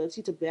have the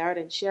ability to bear it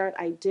and share it,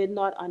 I did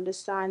not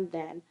understand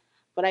then,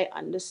 but I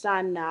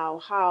understand now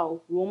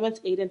how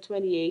Romans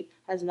 8:28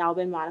 has now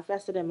been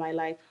manifested in my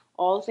life.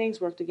 All things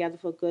work together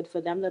for good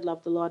for them that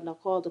love the Lord and are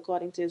called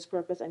according to His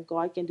purpose, and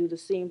God can do the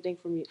same thing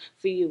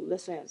for you.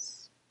 Listen,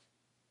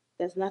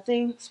 there's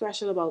nothing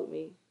special about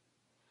me.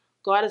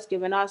 God has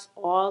given us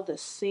all the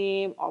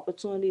same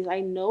opportunities.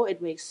 I know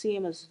it may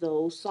seem as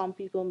though some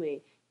people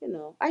may,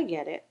 I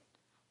get it.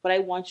 But I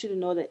want you to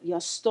know that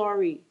your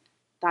story,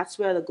 that's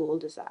where the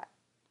gold is at.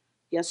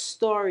 Your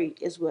story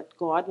is what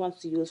God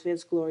wants to use for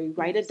His glory.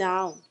 Write it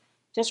down.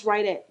 Just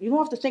write it. You don't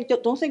have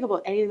to don't think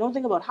about anything. Don't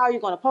think about how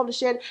you're going to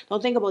publish it.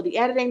 Don't think about the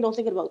editing. Don't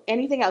think about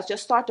anything else.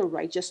 Just start to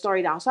write your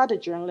story down. Start to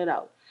journal it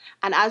out.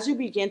 And as you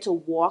begin to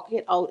walk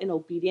it out in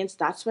obedience,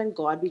 that's when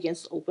God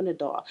begins to open the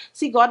door.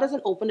 See, God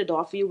doesn't open the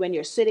door for you when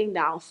you're sitting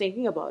down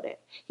thinking about it.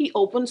 He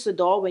opens the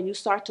door when you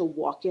start to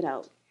walk it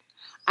out.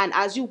 And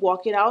as you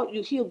walk it out,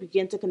 he'll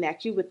begin to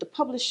connect you with the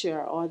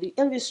publisher or the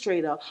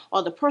illustrator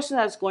or the person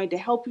that's going to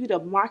help you to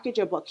market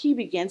your book. He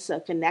begins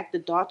to connect the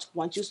dots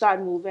once you start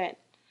moving.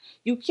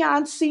 You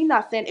can't see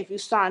nothing if you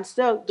stand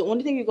still. The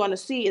only thing you're going to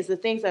see is the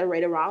things that are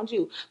right around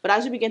you. But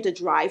as you begin to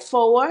drive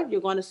forward,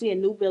 you're going to see a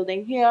new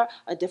building here,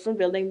 a different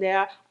building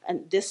there,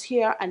 and this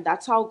here. And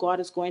that's how God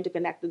is going to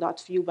connect the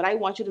dots for you. But I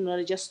want you to know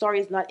that your story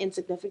is not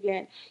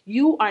insignificant.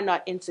 You are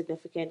not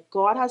insignificant.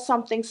 God has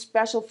something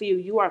special for you.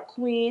 You are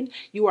queen,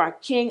 you are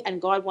king,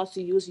 and God wants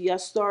to use your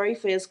story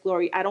for His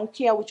glory. I don't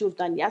care what you've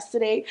done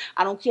yesterday.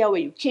 I don't care where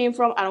you came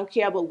from. I don't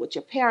care about what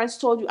your parents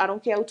told you. I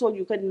don't care who told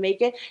you couldn't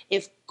make it.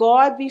 If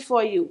God be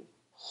for you,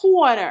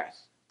 who on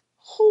earth?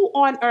 Who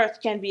on earth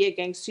can be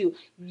against you?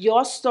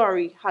 Your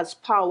story has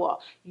power.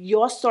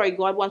 Your story,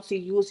 God wants to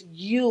use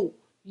you.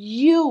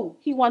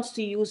 He wants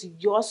to use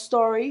your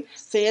story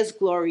for His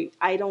glory.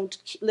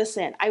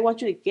 Listen, I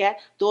want you to get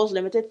those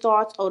limited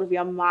thoughts out of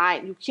your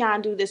mind. You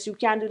can't do this, you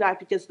can't do that,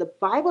 because the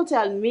Bible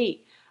tells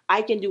me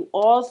I can do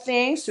all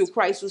things through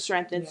Christ who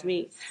strengthens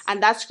me.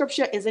 And that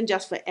scripture isn't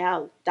just for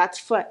Elle. That's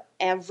for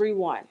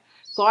everyone.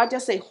 God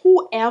just say,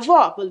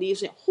 whoever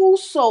believes in Him,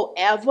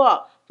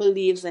 whosoever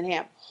believes in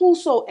Him,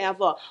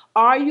 whosoever.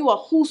 Are you a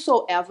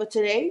whosoever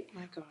today?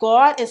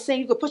 God is saying,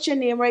 you could put your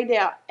name right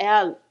there,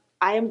 Elle.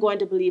 I am going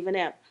to believe in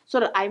Him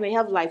so that I may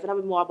have life and have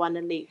it more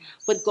abundantly.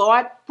 But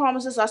God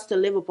promises us to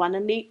live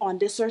abundantly on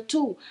this earth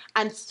too.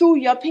 And through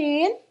your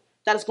pain,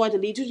 that is going to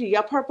lead you to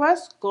your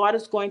purpose, God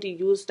is going to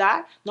use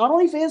that, not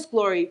only for His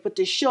glory, but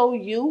to show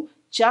you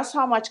just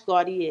how much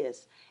God He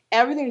is.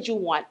 Everything that you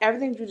want,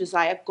 everything that you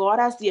desire, God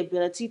has the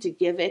ability to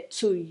give it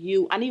to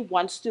you, and He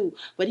wants to,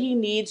 but He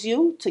needs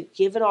you to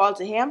give it all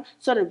to Him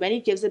so that when He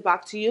gives it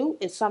back to you,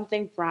 it's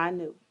something brand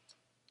new.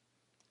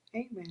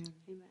 Amen.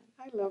 Amen.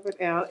 I love it,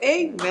 Elle.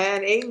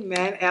 Amen.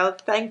 Amen. Elle,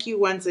 thank you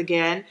once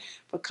again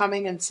for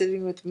coming and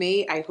sitting with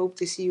me. I hope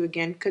to see you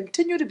again.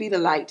 Continue to be the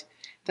light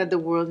that the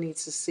world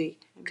needs to see.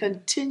 Amen.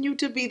 Continue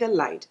to be the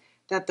light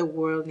that the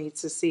world needs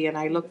to see. And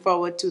I look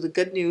forward to the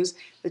good news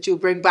that you'll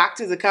bring back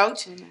to the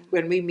couch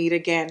when we meet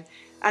again.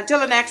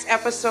 Until the next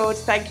episode,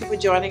 thank you for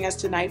joining us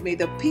tonight. May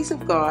the peace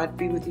of God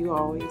be with you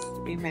always.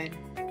 Amen.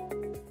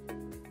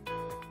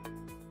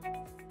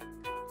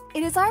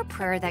 It is our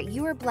prayer that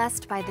you are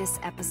blessed by this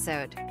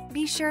episode.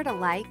 Be sure to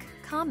like,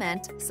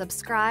 comment,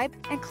 subscribe,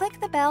 and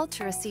click the bell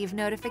to receive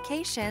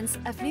notifications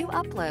of new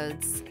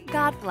uploads.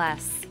 God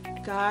bless.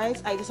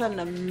 Guys, I just had an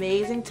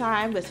amazing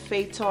time with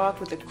Faith Talk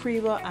with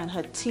Akriba and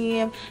her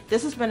team.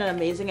 This has been an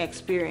amazing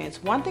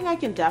experience. One thing I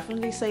can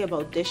definitely say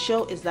about this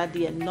show is that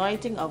the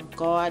anointing of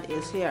God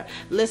is here.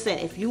 Listen,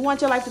 if you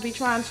want your life to be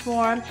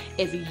transformed,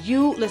 if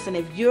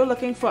you're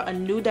looking for a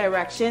new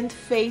direction,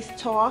 Faith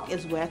Talk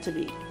is where to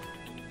be.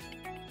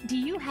 Do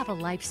you have a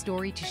life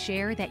story to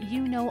share that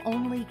you know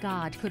only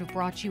God could have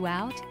brought you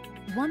out?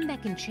 One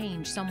that can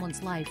change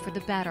someone's life for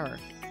the better.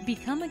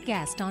 Become a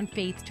guest on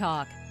Faith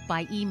Talk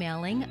by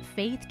emailing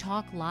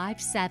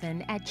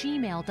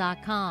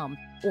faithtalklive7@gmail.com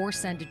or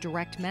send a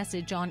direct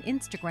message on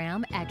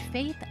Instagram at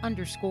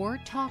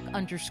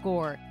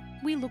faith_talk_.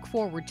 We look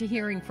forward to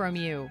hearing from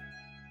you.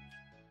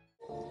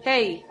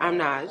 Hey, I'm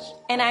Naj.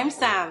 And I'm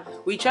Sam.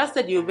 We trust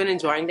that you've been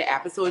enjoying the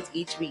episodes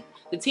each week.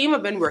 The team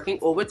have been working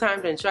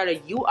overtime to ensure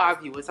that you,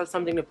 our viewers, have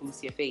something to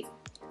boost your faith.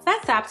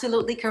 That's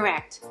absolutely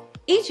correct.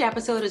 Each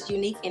episode is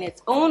unique in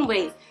its own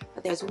way,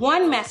 but there's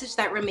one message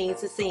that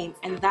remains the same,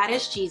 and that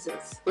is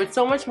Jesus. With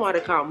so much more to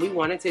come, we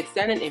wanted to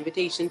extend an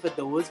invitation for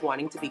those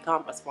wanting to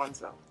become a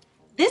sponsor.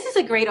 This is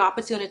a great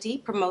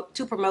opportunity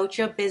to promote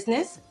your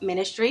business,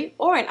 ministry,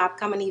 or an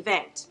upcoming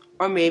event.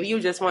 Or maybe you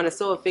just want to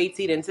sow a faith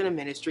seed into the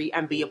ministry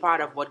and be a part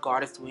of what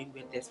God is doing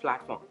with this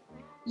platform.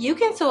 You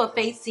can sow a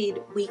faith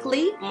seed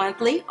weekly,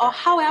 monthly, or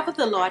however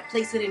the Lord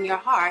places it in your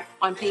heart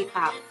on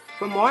PayPal.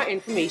 For more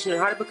information on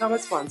how to become a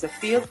sponsor,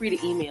 feel free to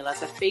email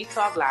us at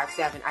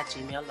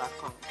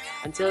faithtalklive7@gmail.com.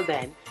 Until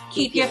then,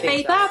 keep your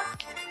faith up.